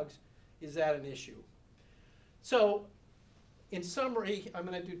drugs, is that an issue? So in summary, I'm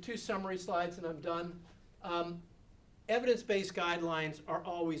going to do 2 summary slides and I'm done. Evidence-based guidelines are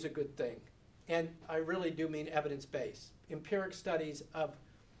always a good thing. And I really do mean evidence-based. Empiric studies of,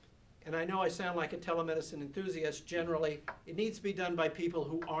 and I know I sound like a telemedicine enthusiast, generally, it needs to be done by people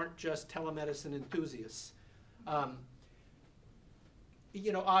who aren't just telemedicine enthusiasts.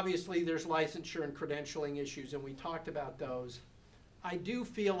 You know, obviously there's licensure and credentialing issues, and we talked about those. I do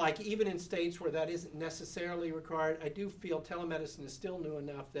feel like even in states where that isn't necessarily required, I do feel telemedicine is still new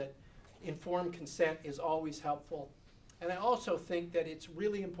enough that informed consent is always helpful. And I also think that it's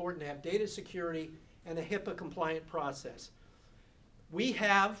really important to have data security and a HIPAA compliant process. We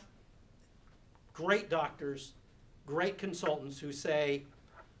have great doctors, great consultants who say,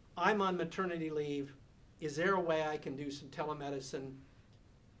 I'm on maternity leave, is there a way I can do some telemedicine?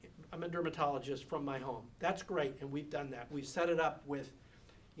 I'm a dermatologist from my home. That's great, and we've done that. We've set it up with,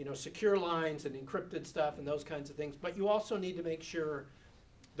 you know, secure lines and encrypted stuff and those kinds of things. But you also need to make sure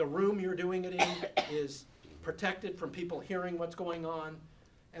the room you're doing it in is protected from people hearing what's going on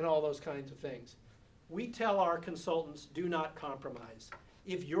and all those kinds of things. We tell our consultants, do not compromise.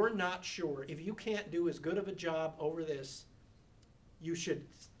 If you're not sure, if you can't do as good of a job over this, you should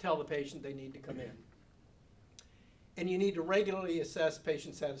tell the patient they need to come in. And you need to regularly assess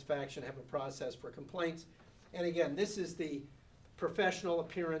patient satisfaction, have a process for complaints. And again, this is the professional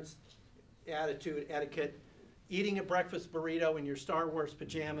appearance attitude, etiquette. Eating a breakfast burrito in your Star Wars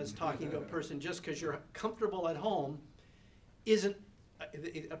pajamas, talking to a person just because you're comfortable at home isn't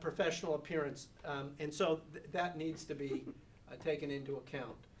a professional appearance. And so that needs to be taken into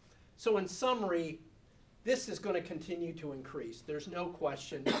account. So in summary, this is going to continue to increase. There's no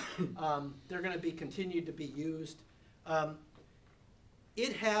question. They're going to be continued to be used.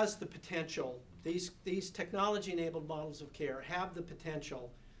 It has the potential, these technology-enabled models of care have the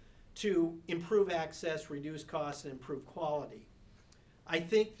potential to improve access, reduce costs, and improve quality. I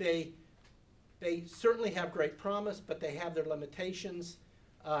think they certainly have great promise, but they have their limitations,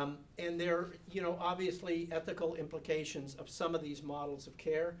 and there are, you know, obviously ethical implications of some of these models of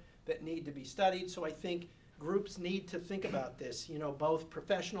care that need to be studied. So I think groups need to think about this. You know, both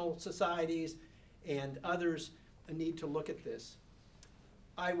professional societies and others need to look at this.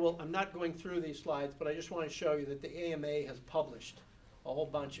 I'm not going through these slides, but I just want to show you that the AMA has published a whole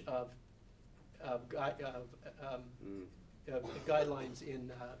bunch of guidelines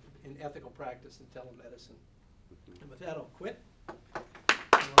in ethical practice in telemedicine. And with that, I'll quit. And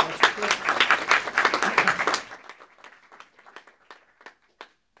we'll answer questions.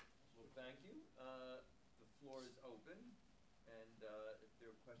 Well, thank you. The floor is open, and if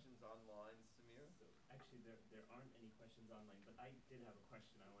there are questions online, Samir? So actually, there aren't any questions online, but I did have a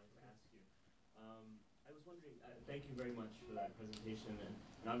question I wanted to ask you. I was wondering, thank you very much for that presentation, and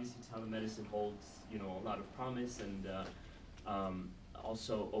obviously telemedicine holds, you know, a lot of promise and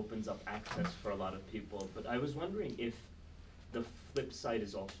also opens up access for a lot of people. But I was wondering if the flip side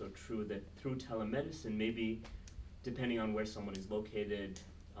is also true, that through telemedicine, maybe depending on where someone is located,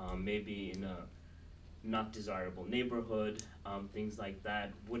 maybe in a not desirable neighborhood, things like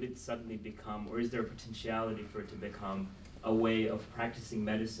that, would it suddenly become, or is there a potentiality for it to become a way of practicing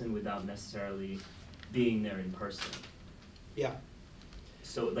medicine without necessarily being there in person? Yeah.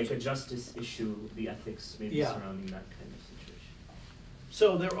 So like a justice issue, the ethics maybe Yeah. surrounding that kind of situation.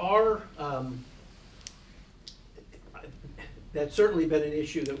 So there are, that's certainly been an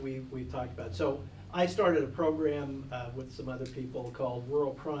issue that we've talked about. So I started a program with some other people called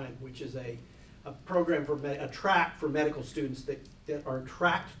Rural Prime, which is a program for, a track for medical students that are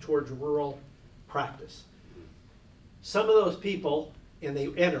tracked towards rural practice. Some of those people, and they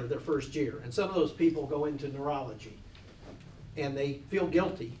enter their first year, and some of those people go into neurology, and they feel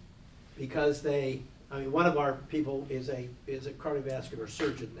guilty because one of our people is a cardiovascular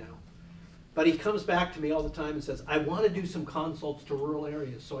surgeon now. But he comes back to me all the time and says, I want to do some consults to rural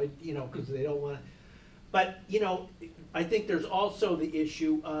areas, so because they don't want to. But, I think there's also the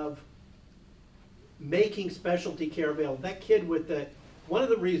issue of making specialty care available. That kid one of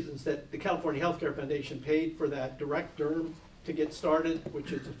the reasons that the California Healthcare Foundation paid for that direct derm to get started,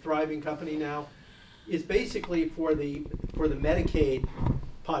 which is a thriving company now, is basically for the Medicaid,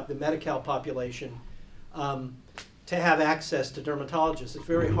 the Medi-Cal population, to have access to dermatologists. It's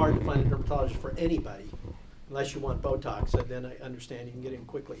very hard to find a dermatologist for anybody, unless you want Botox, and then I understand you can get in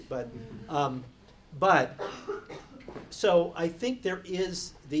quickly. But so I think there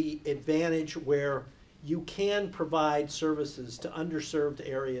is the advantage where you can provide services to underserved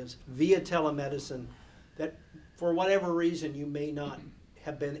areas via telemedicine that for whatever reason you may not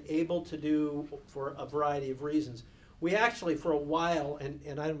have been able to do for a variety of reasons. We actually, for a while,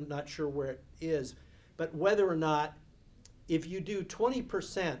 and I'm not sure where it is, but whether or not, if you do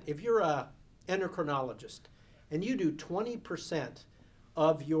 20%, if you're a endocrinologist and you do 20%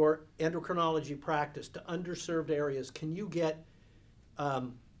 of your endocrinology practice to underserved areas, can you get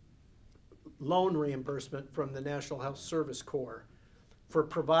loan reimbursement from the National Health Service Corps for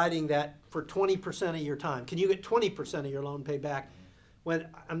providing that for 20% of your time? Can you get 20% of your loan paid back? When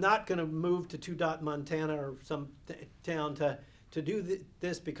I'm not going to move to Two Dot, Montana or some town to do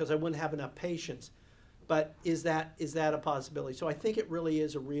this because I wouldn't have enough patients. But is that a possibility? So I think it really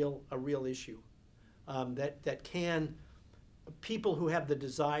is a real issue that people who have the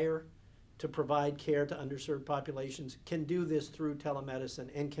desire to provide care to underserved populations can do this through telemedicine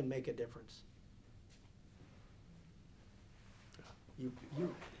and can make a difference.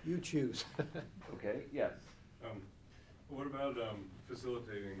 You choose. Okay, yes. What about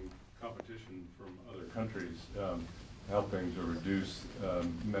facilitating competition from other countries, helping to reduce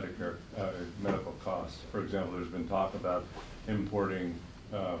medical costs? For example, there's been talk about importing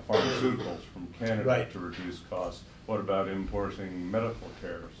pharmaceuticals from Canada Right. to reduce costs. What about importing medical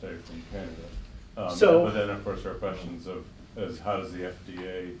care, say, from Canada? But then, of course, there are questions of how does the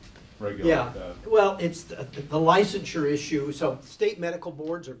FDA regulate that? Well, it's the licensure issue. So state medical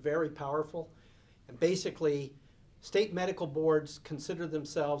boards are very powerful, and basically state medical boards consider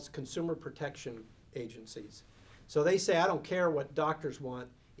themselves consumer protection agencies. So they say, I don't care what doctors want.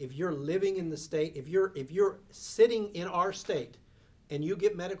 If you're living in the state, if you're sitting in our state and you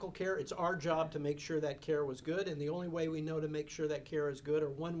get medical care, it's our job to make sure that care was good. And the only way we know to make sure that care is good, or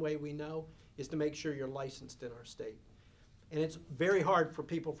one way we know, is to make sure you're licensed in our state. And it's very hard for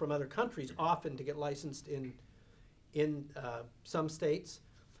people from other countries often to get licensed in some states.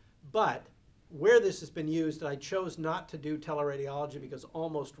 But where this has been used, I chose not to do teleradiology because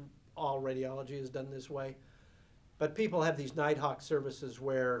almost all radiology is done this way. But people have these Nighthawk services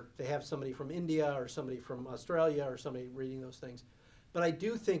where they have somebody from India or somebody from Australia or somebody reading those things. But I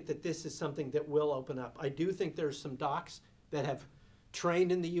do think that this is something that will open up. I do think there's some docs that have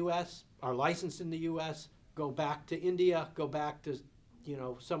trained in the U.S., are licensed in the U.S., go back to India, go back to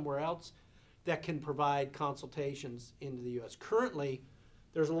somewhere else, that can provide consultations into the U.S. Currently,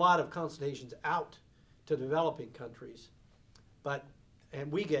 there's a lot of consultations out to developing countries,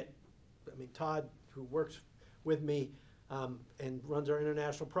 and we get, Todd, who works with me and runs our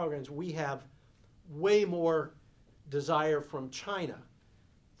international programs, we have way more desire from China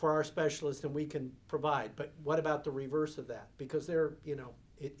for our specialists than we can provide. But what about the reverse of that? Because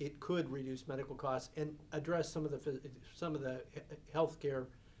it could reduce medical costs and address some of the healthcare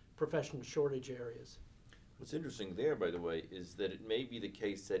professional shortage areas. What's interesting there, by the way, is that it may be the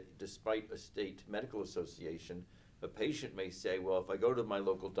case that despite a state medical association, a patient may say, well, if I go to my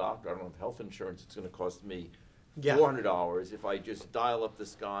local doctor, I don't have health insurance, it's going to cost me $400. If I just dial up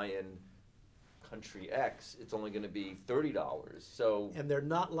this guy in country X, it's only going to be $30. So, and they're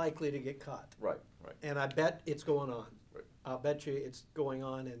not likely to get caught. Right. And I bet it's going on. Right. I'll bet you it's going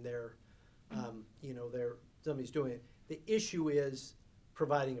on, and somebody's doing it. The issue is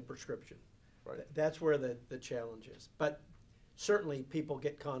providing a prescription. Right. That's where the challenge is. But certainly people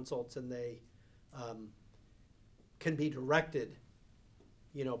get consults and they can be directed,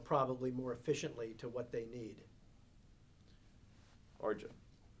 probably more efficiently to what they need. Arja.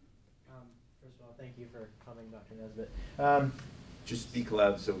 First of all, thank you for coming, Dr. Nesbitt. Just speak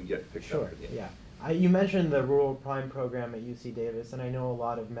loud so we get picked up. Sure, yeah. You mentioned the Rural Prime program at UC Davis, and I know a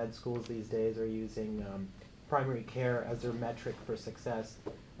lot of med schools these days are using primary care as their metric for success.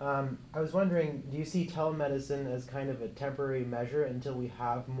 I was wondering, do you see telemedicine as kind of a temporary measure until we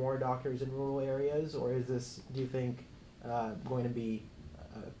have more doctors in rural areas, or is this, do you think, going to be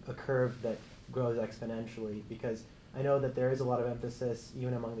a curve that grows exponentially? Because I know that there is a lot of emphasis,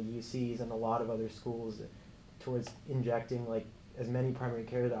 even among the UCs and a lot of other schools, towards injecting like as many primary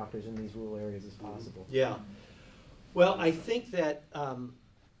care doctors in these rural areas as possible. Yeah. Well, I think that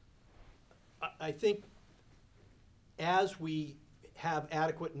as we have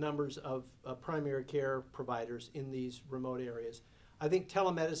adequate numbers of primary care providers in these remote areas, I think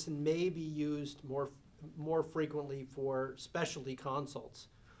telemedicine may be used more frequently for specialty consults.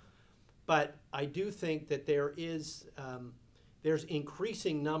 But I do think that there's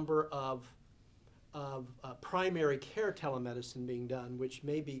increasing number of primary care telemedicine being done, which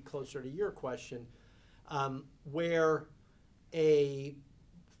may be closer to your question, where a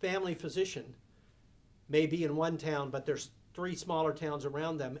family physician may be in one town, but there's 3 smaller towns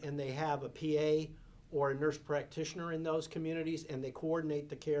around them, and they have a PA or a nurse practitioner in those communities, and they coordinate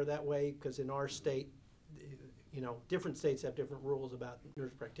the care that way, because in our state, you know, different states have different rules about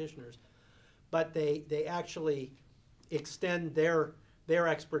nurse practitioners, but they actually extend their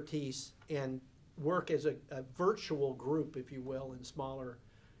expertise and work as a virtual group, if you will, in smaller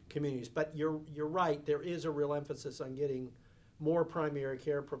communities. But you're right, there is a real emphasis on getting more primary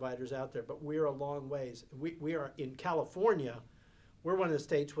care providers out there, but we're a long ways. We are in California, we're one of the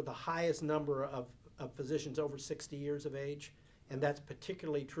states with the highest number of physicians over 60 years of age, and that's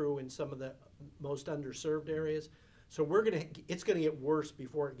particularly true in some of the most underserved areas. So it's gonna get worse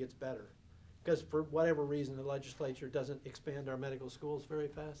before it gets better, because for whatever reason the legislature doesn't expand our medical schools very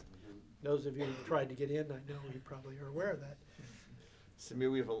fast. Those of you who've tried to get in, I know you probably are aware of that.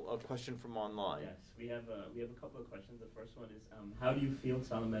 Samir, we have a question from online. Yes, we have a couple of questions. The first one is, how do you feel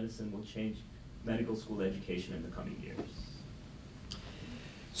telemedicine will change medical school education in the coming years?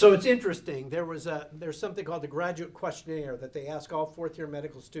 So it's interesting. There's something called the graduate questionnaire that they ask all 4th-year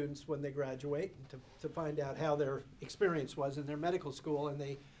medical students when they graduate to find out how their experience was in their medical school, and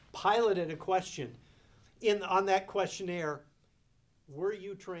they piloted a question on that questionnaire. Were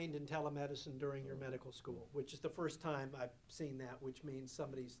you trained in telemedicine during your medical school? Which is the first time I've seen that, which means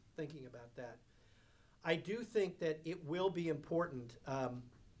somebody's thinking about that. I do think that it will be important.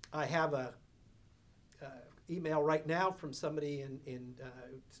 I have a email right now from somebody in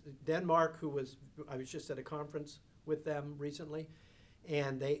Denmark I was just at a conference with them recently,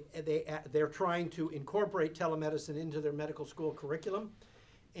 and they're trying to incorporate telemedicine into their medical school curriculum,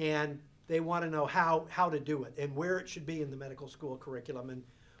 and they want to know how to do it and where it should be in the medical school curriculum and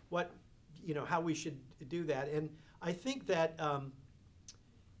how we should do that. And I think that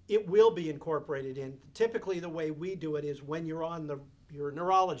it will be incorporated in. Typically the way we do it is when you're on your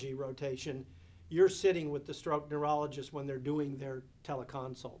neurology rotation, you're sitting with the stroke neurologist when they're doing their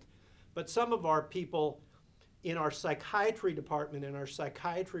teleconsult. But some of our people in our psychiatry department, in our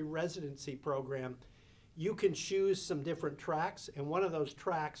psychiatry residency program, you can choose some different tracks, and one of those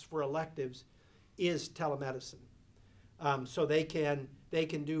tracks for electives is telemedicine. So they can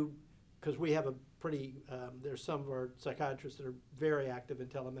do, because we have a pretty, there's some of our psychiatrists that are very active in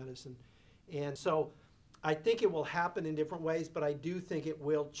telemedicine. And so I think it will happen in different ways, but I do think it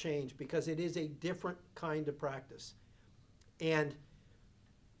will change because it is a different kind of practice. And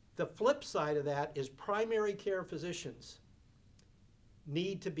the flip side of that is primary care physicians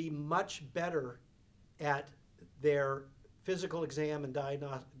need to be much better at their physical exam and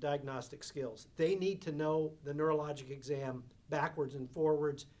diagnostic skills. They need to know the neurologic exam backwards and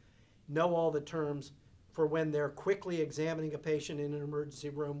forwards, know all the terms for when they're quickly examining a patient in an emergency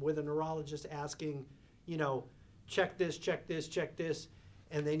room with a neurologist asking, check this, check this, check this,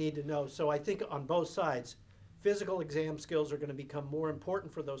 and they need to know. So I think on both sides, physical exam skills are going to become more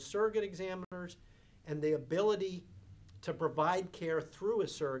important for those surrogate examiners, and the ability to provide care through a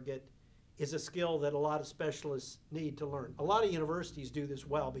surrogate is a skill that a lot of specialists need to learn. A lot of universities do this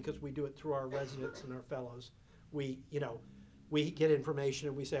well because we do it through our residents and our fellows. We get information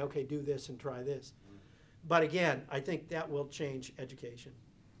and we say, okay, do this and try this. But again, I think that will change education.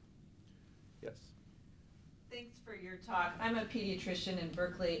 Yes. Thanks for your talk. I'm a pediatrician in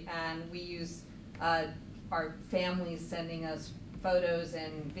Berkeley, and we use our families sending us photos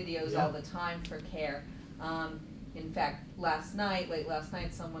and videos all the time for care. In fact, late last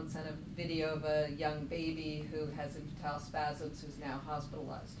night, someone sent a video of a young baby who has infantile spasms who's now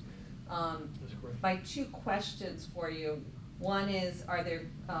hospitalized. My 2 questions for you. One is, are there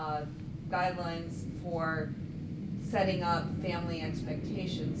guidelines for setting up family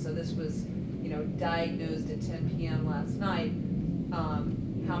expectations? So this was, diagnosed at 10 p.m. last night.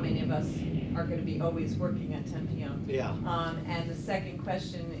 How many of us are going to be always working at 10 p.m.? Yeah. And the second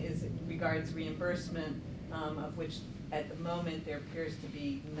question is regards reimbursement, of which at the moment there appears to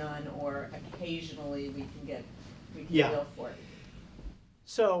be none, or occasionally we can bill for it.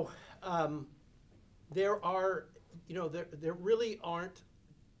 So there are, there really aren't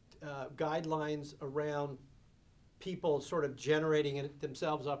guidelines around people sort of generating it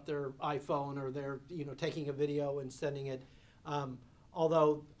themselves off their iPhone, or they're taking a video and sending it.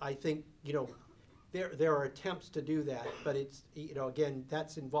 Although I think there are attempts to do that, but it's again,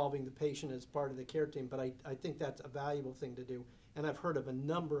 that's involving the patient as part of the care team. But I think that's a valuable thing to do, and I've heard of a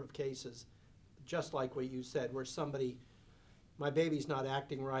number of cases, just like what you said, where somebody, my baby's not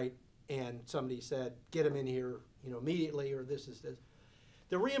acting right, and somebody said, get him in here immediately, or this is this.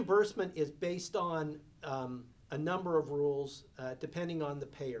 The reimbursement is based on a number of rules depending on the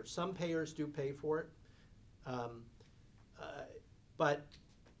payer. Some payers do pay for it, but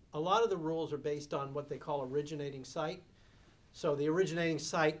a lot of the rules are based on what they call originating site. So the originating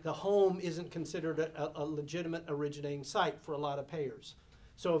site, the home isn't considered a legitimate originating site for a lot of payers.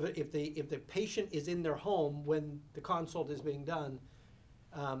 So if the patient is in their home when the consult is being done,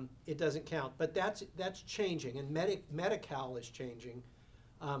 it doesn't count. But that's changing, and Medi-Cal is changing.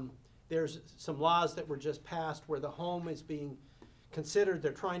 There's some laws that were just passed where the home is being considered.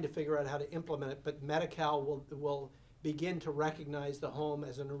 They're trying to figure out how to implement it, but Medi-Cal will begin to recognize the home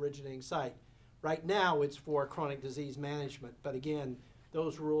as an originating site. Right now, it's for chronic disease management, but again,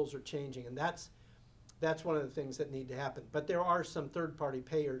 those rules are changing, and that's one of the things that need to happen. But there are some third-party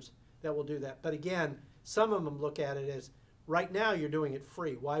payers that will do that. But again, some of them look at it as, right now you're doing it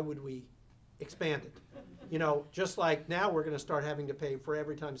free. Why would we expand it? Just like now we're going to start having to pay for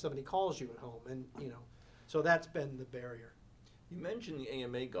every time somebody calls you at home, and so that's been the barrier. You mentioned the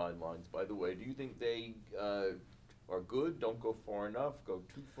AMA guidelines, by the way. Do you think they are good? Don't go far enough? Go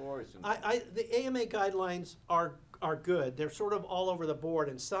too far? The AMA guidelines are good. They're sort of all over the board,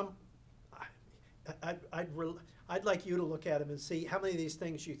 and some. I'd like you to look at them and see how many of these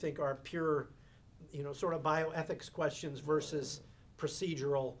things you think are pure, sort of bioethics questions versus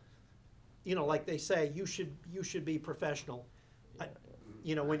procedural. Like they say, you should be professional.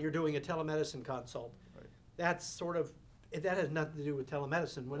 When you're doing a telemedicine consult, right. That has nothing to do with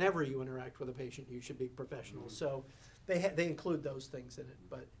telemedicine. Whenever you interact with a patient, you should be professional. So they include those things in it.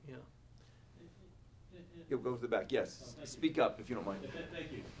 But You'll go to the back. Yes. Speak up if you don't mind.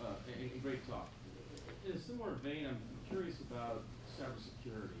 Thank you. Great talk. In a similar vein, I'm curious about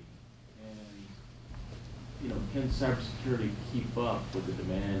cybersecurity, and can cybersecurity keep up with the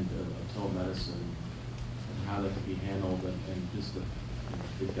demand of telemedicine, and how that can be handled, and just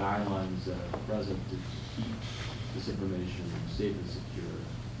the guidelines that are present to keep this information safe and secure?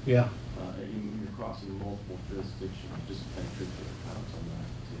 Yeah. You're crossing multiple jurisdictions. Just kind of trick your comments on that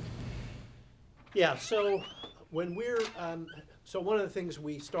too. Yeah. So when we're so one of the things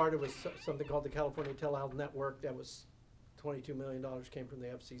we started was something called the California Telehealth Network. That was $22 million came from the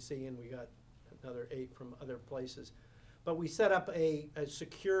FCC, and we got another 8 from other places. But we set up a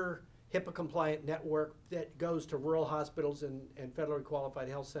secure HIPAA-compliant network that goes to rural hospitals and federally qualified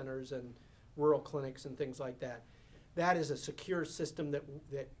health centers and rural clinics and things like that. That is a secure system that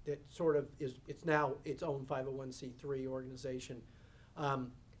sort of it's now its own 501c3 organization.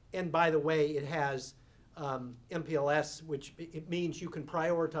 And by the way, it has MPLS, which it means you can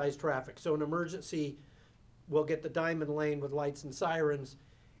prioritize traffic. So an emergency will get the diamond lane with lights and sirens,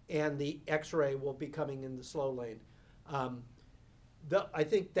 and the X-ray will be coming in the slow lane. I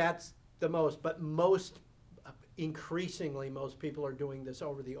think that's the most, but increasingly, most people are doing this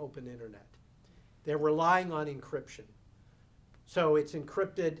over the open internet. They're relying on encryption. So it's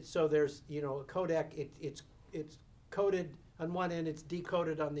encrypted, so there's a codec, it's coded on one end, it's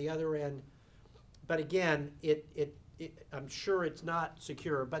decoded on the other end. But again, I'm sure it's not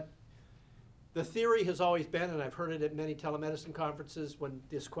secure, but the theory has always been, and I've heard it at many telemedicine conferences when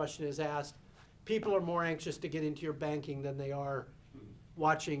this question is asked, people are more anxious to get into your banking than they are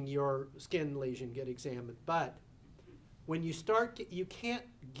watching your skin lesion get examined. But when you you can't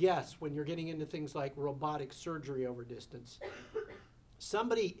guess when you're getting into things like robotic surgery over distance.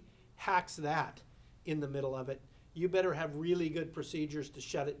 Somebody hacks that in the middle of it. You better have really good procedures to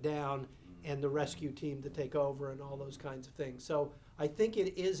shut it down and the rescue team to take over and all those kinds of things. So I think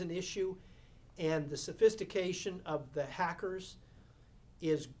it is an issue, and the sophistication of the hackers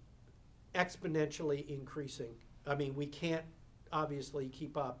is exponentially increasing. I mean, we can't obviously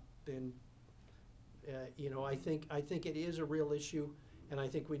keep up, and You know, I think it is a real issue, and I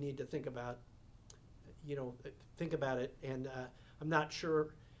think we need to think about, you know, it. And I'm not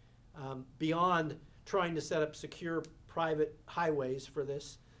sure, beyond trying to set up secure private highways for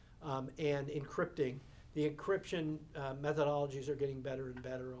this and encrypting. The encryption methodologies are getting better and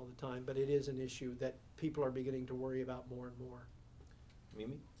better all the time, but it is an issue that people are beginning to worry about more and more.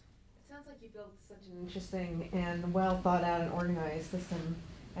 Mimi? It sounds like you built such an interesting and well thought out and organized system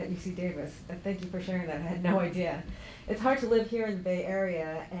at UC Davis. Thank you for sharing that. I had no idea. It's hard to live here in the Bay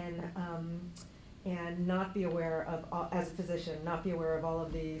Area and not be aware of, as a physician, not be aware of all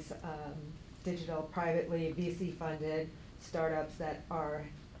of these digital, privately VC funded startups that are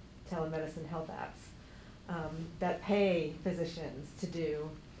telemedicine health apps that pay physicians to do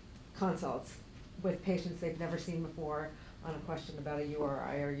consults with patients they've never seen before on a question about a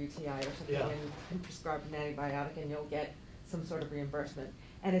URI or UTI or something, Yeah. and prescribe an antibiotic, and you'll get some sort of reimbursement.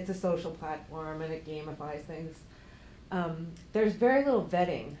 And it's a social platform, and it gamifies things. There's very little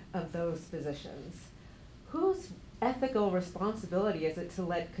vetting of those physicians. Whose ethical responsibility is it to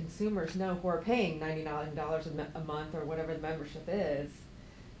let consumers know who are paying $99 a month or whatever the membership is,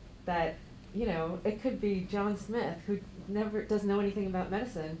 that, you know, it could be John Smith, who never doesn't know anything about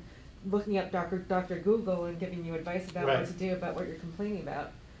medicine, looking up Dr. Google and giving you advice about Right. what to do about what you're complaining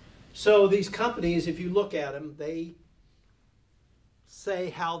about. So these companies, if you look at them, they say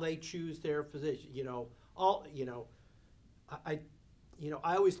how they choose their physician. You know, I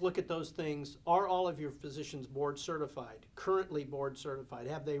always look at those things. Are all of your physicians board certified? Currently board certified?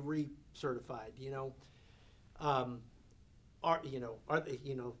 Have they re-certified? You know, are they?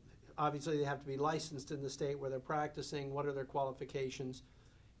 You know, obviously they have to be licensed in the state where they're practicing. What are their qualifications?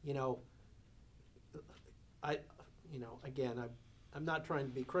 You know, I'm not trying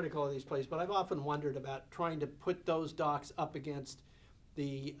to be critical of these places, but I've often wondered about trying to put those docs up against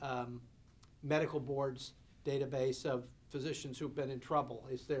the medical board's database of physicians who've been in trouble.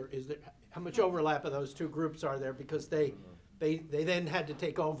 Is there how much overlap of those two groups are there? Because they then had to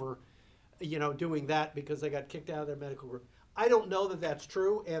take over, you know, doing that because they got kicked out of their medical group. I don't know that that's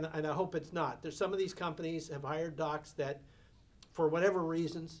true, and I hope it's not. There's some of these companies have hired docs that, for whatever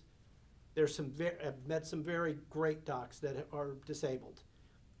reasons, there's have met some very great docs that are disabled,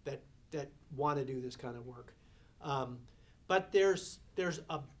 that want to do this kind of work. But there's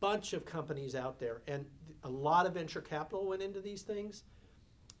a bunch of companies out there, and a lot of venture capital went into these things.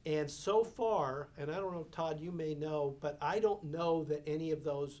 And so far, and I don't know, Todd, you may know, but I don't know that any of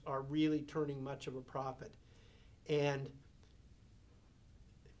those are really turning much of a profit. And,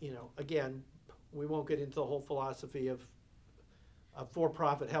 you know, again, we won't get into the whole philosophy of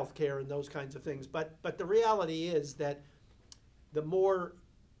for-profit healthcare and those kinds of things. But the reality is that the more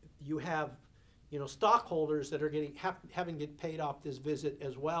you have, you know, stockholders that are having to get paid off this visit,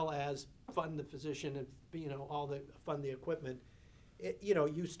 as well as fund the physician and, you know, fund the equipment, you know,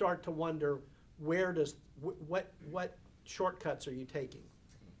 you start to wonder what shortcuts are you taking?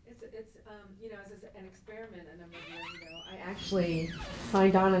 It's you know, as an experiment a number of years ago, I actually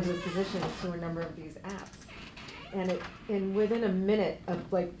signed on as a physician to a number of these apps. And within a minute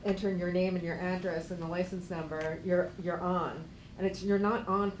of like entering your name and your address and the license number, you're on. And you're not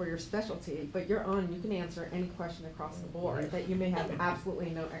on for your specialty, but you're on, you can answer any question across the board that you may have absolutely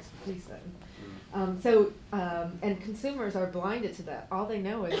no expertise in. And consumers are blinded to that. All they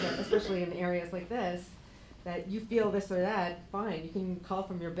know is that, especially in areas like this, that you feel this or that, fine, you can call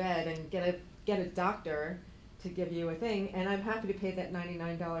from your bed and get a doctor to give you a thing, and I'm happy to pay that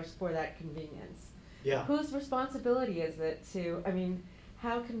 $99 for that convenience. Yeah. Whose responsibility is it to, I mean,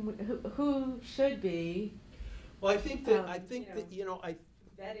 how can we, who should be? Well, I think that, Vetting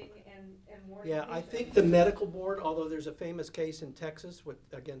and more. yeah, I think the medical board, although there's a famous case in Texas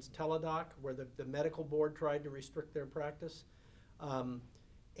against Teladoc, where the medical board tried to restrict their practice.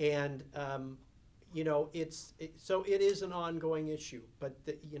 You know, so it is an ongoing issue, but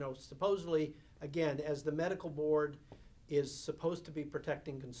you know, supposedly, again, as the medical board is supposed to be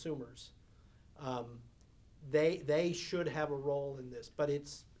protecting consumers, they should have a role in this. But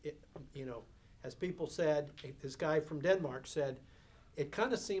you know, as people said, this guy from Denmark said, it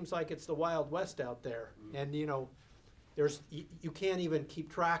kind of seems like it's the Wild West out there, and you know, you can't even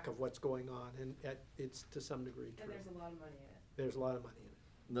keep track of what's going on, and it's to some degree true. And there's a lot of money in it. There's a lot of money in it.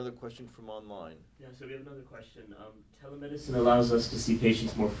 Another question from online. Yeah, so we have another question. Telemedicine allows us to see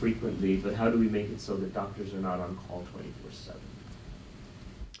patients more frequently, but how do we make it so that doctors are not on call 24/7?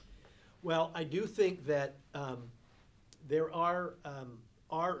 Well, I do think that there are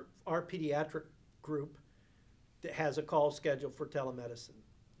our pediatric group that has a call schedule for telemedicine.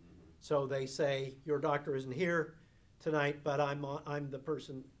 So they say, your doctor isn't here tonight, but I'm the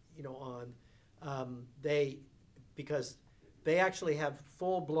person, you know, on. because they actually have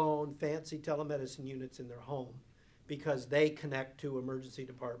full-blown fancy telemedicine units in their home because they connect to emergency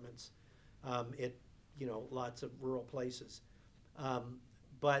departments at lots of rural places.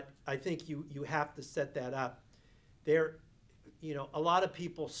 But I think you have to set that up. There, a lot of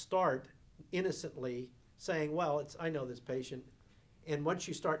people start innocently saying, well, I know this patient. And once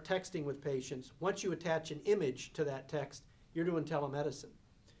you start texting with patients, once you attach an image to that text, you're doing telemedicine.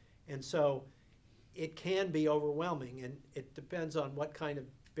 And so it can be overwhelming, and it depends on what kind of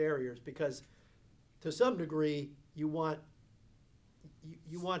barriers, because to some degree you want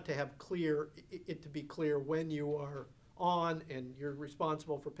to have it to be clear when you are on and you're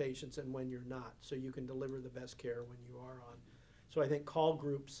responsible for patients and when you're not, so you can deliver the best care when you are on. So I think call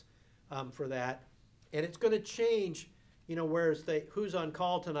groups for that, and it's going to change, whereas who's on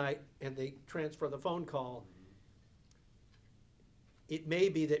call tonight and they transfer the phone call. It may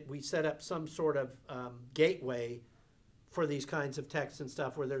be that we set up some sort of gateway for these kinds of texts and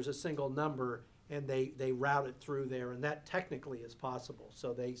stuff where there's a single number and they route it through there, and that technically is possible.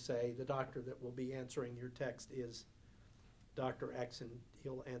 So they say the doctor that will be answering your text is Dr. X, and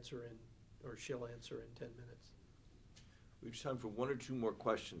he'll answer or she'll answer in 10 minutes. We have time for one or two more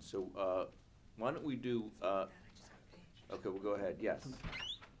questions, so why don't we do, okay, we'll go ahead, yes.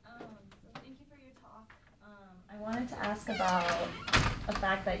 Thank you for your talk. I wanted to ask about a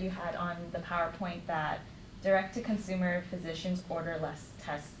fact that you had on the PowerPoint that direct-to-consumer physicians order less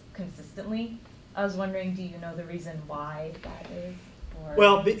tests consistently. I was wondering, do you know the reason why that is? Or?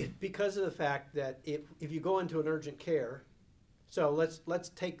 Well, because of the fact that if you go into an urgent care, so let's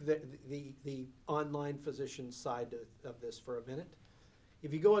take the online physician side of this for a minute.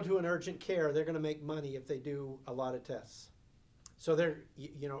 If you go into an urgent care, they're going to make money if they do a lot of tests. So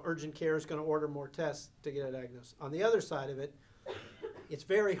urgent care is going to order more tests to get a diagnosis. On the other side of it, it's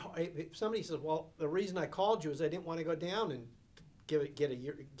very hard. If somebody says, well, the reason I called you is I didn't want to go down and give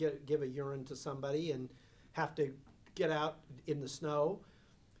a urine to somebody and have to get out in the snow,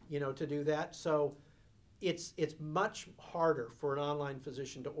 to do that. So it's much harder for an online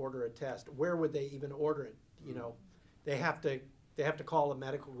physician to order a test. Where would they even order it? They have to call a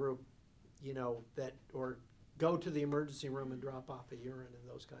medical group, or go to the emergency room and drop off a urine and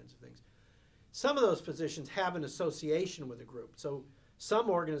those kinds of things. Some of those physicians have an association with a group. So some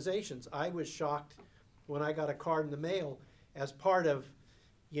organizations, I was shocked when I got a card in the mail as part of,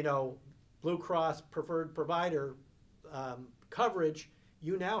 Blue Cross preferred provider coverage.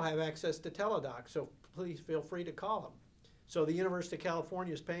 You now have access to Teledoc, so please feel free to call them. So the University of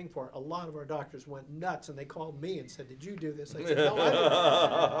California is paying for it. A lot of our doctors went nuts, and they called me and said, did you do this? I said, no, I didn't.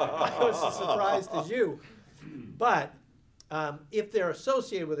 I was as surprised as you. But if they're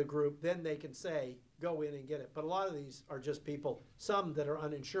associated with a group, then they can say, go in and get it. But a lot of these are just people, some that are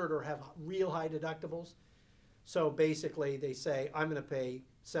uninsured or have real high deductibles. So basically they say, I'm going to pay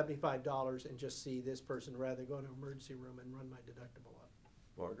 $75 and just see this person rather than go to an emergency room and run my deductible up.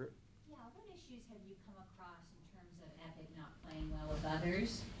 Margaret? Yeah, what issues have you come across in terms of Epic not playing well with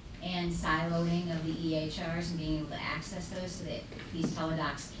others and siloing of the EHRs and being able to access those so that these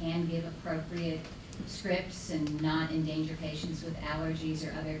teledocs can give appropriate scripts and not endanger patients with allergies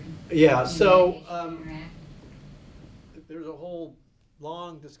or other so there's a whole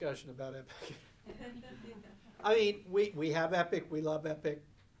long discussion about Epic. I mean, we have Epic, we love Epic,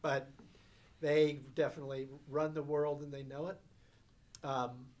 but they definitely run the world and they know it.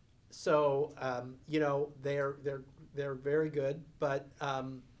 They're very good, but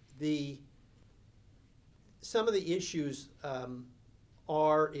some of the issues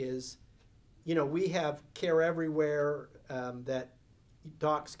we have Care Everywhere that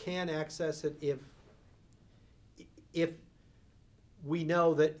docs can access it if we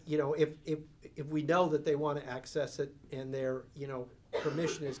know that if we know that they want to access it and their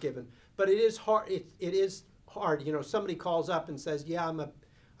permission is given. But it is hard. It is hard. Somebody calls up and says, "Yeah,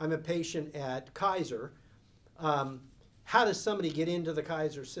 I'm a patient at Kaiser." How does somebody get into the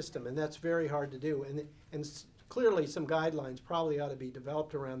Kaiser system? And that's very hard to do. And clearly, some guidelines probably ought to be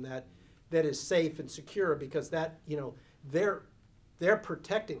developed around that is safe and secure, because that they're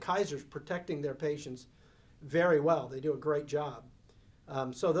protecting, Kaiser's protecting their patients very well. They do a great job.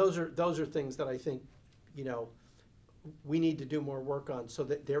 So those are things that I think we need to do more work on, so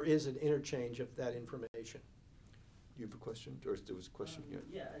that there is an interchange of that information. You have a question, or there was a question here?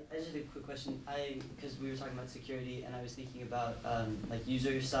 Yeah, I just had a quick question. Because we were talking about security, and I was thinking about like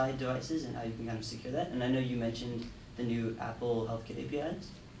user-side devices and how you can kind of secure that. And I know you mentioned the new Apple HealthKit APIs.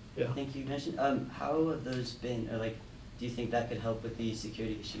 Yeah. I think you mentioned. How have those been, or do you think that could help with the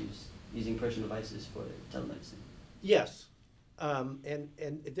security issues using personal devices for telemedicine? Yes.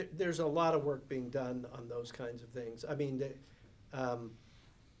 There's a lot of work being done on those kinds of things. I mean,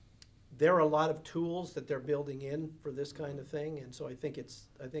 there are a lot of tools that they're building in for this kind of thing, and so I think it's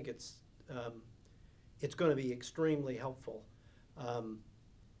going to be extremely helpful.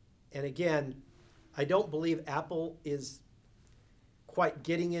 And again, I don't believe Apple is quite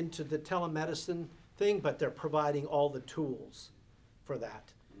getting into the telemedicine thing, but they're providing all the tools for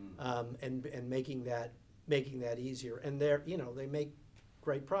that, and making that easier. And they make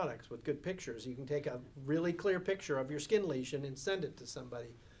great products with good pictures. You can take a really clear picture of your skin lesion and send it to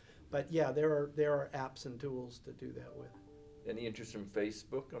somebody. But yeah, there are apps and tools to do that with. Any interest in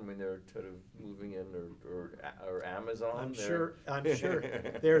Facebook? I mean, they're sort of moving in, or Amazon. I'm sure.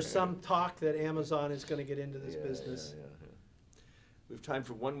 There's some talk that Amazon is going to get into this business. Yeah. We have time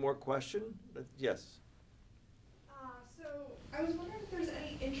for one more question. Yes. So I was wondering if there's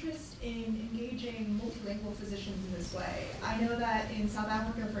any interest in engaging multilingual physicians in this way. I know that in South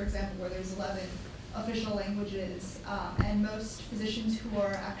Africa, for example, where there's 11 official languages, and most physicians who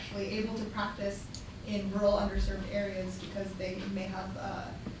are actually able to practice in rural underserved areas because they may have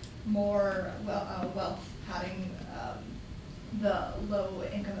more wealth, having the low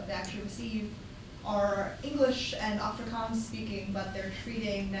income that they actually receive, are English and Afrikaans speaking, but they're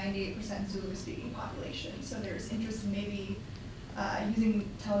treating 98% Zulu speaking population. So there's interest in maybe using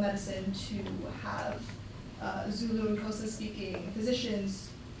telemedicine to have Zulu and Xhosa speaking physicians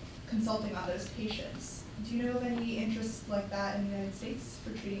consulting on those patients. Do you know of any interest like that in the United States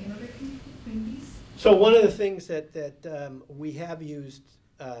for treating immigrant communities? So one of the things that we have used,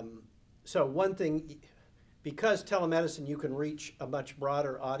 so one thing, because telemedicine, you can reach a much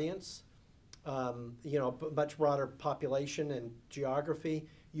broader audience, much broader population and geography.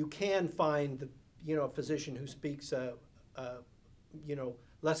 You can find a physician who speaks a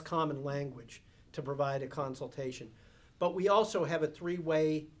less common language to provide a consultation. But we also have a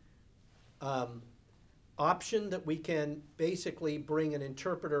three-way option that we can basically bring an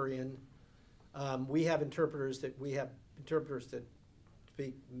interpreter in. We have interpreters that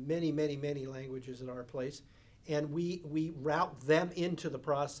speak many languages at our place, and we route them into the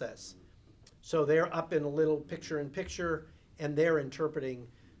process. So they're up in a little picture-in-picture, and they're interpreting.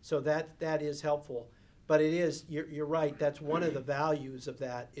 So that is helpful. But it is, you're right, that's one of the values of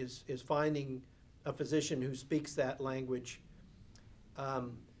that is finding a physician who speaks that language,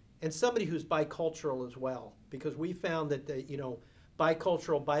 and somebody who's bicultural as well, because we found that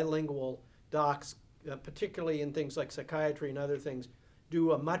bicultural, bilingual docs, particularly in things like psychiatry and other things,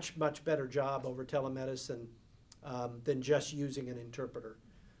 do a much better job over telemedicine than just using an interpreter,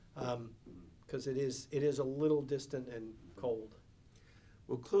 because it is a little distant and cold.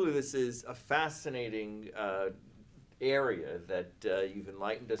 Well, clearly this is a fascinating area that you've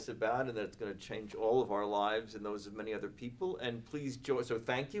enlightened us about, and that's going to change all of our lives and those of many other people. And please join. So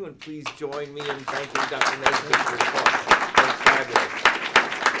thank you, and please join me in thanking Dr. Nesbitt for his talk. That's fabulous.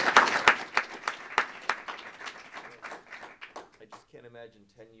 I just can't imagine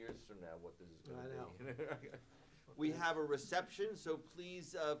 10 years from now what this is going to be. We have a reception, so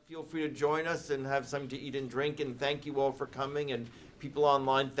please feel free to join us and have something to eat and drink. And thank you all for coming, and people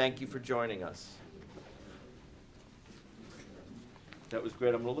online, thank you for joining us. That was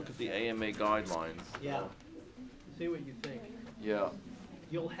great. I'm going to look at the AMA guidelines. Yeah. See what you think. Yeah.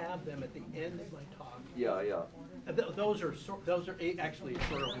 You'll have them at the end of my talk. Yeah. Those are actually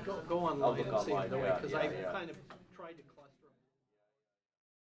sort of, go online and see them, because I kind of tried to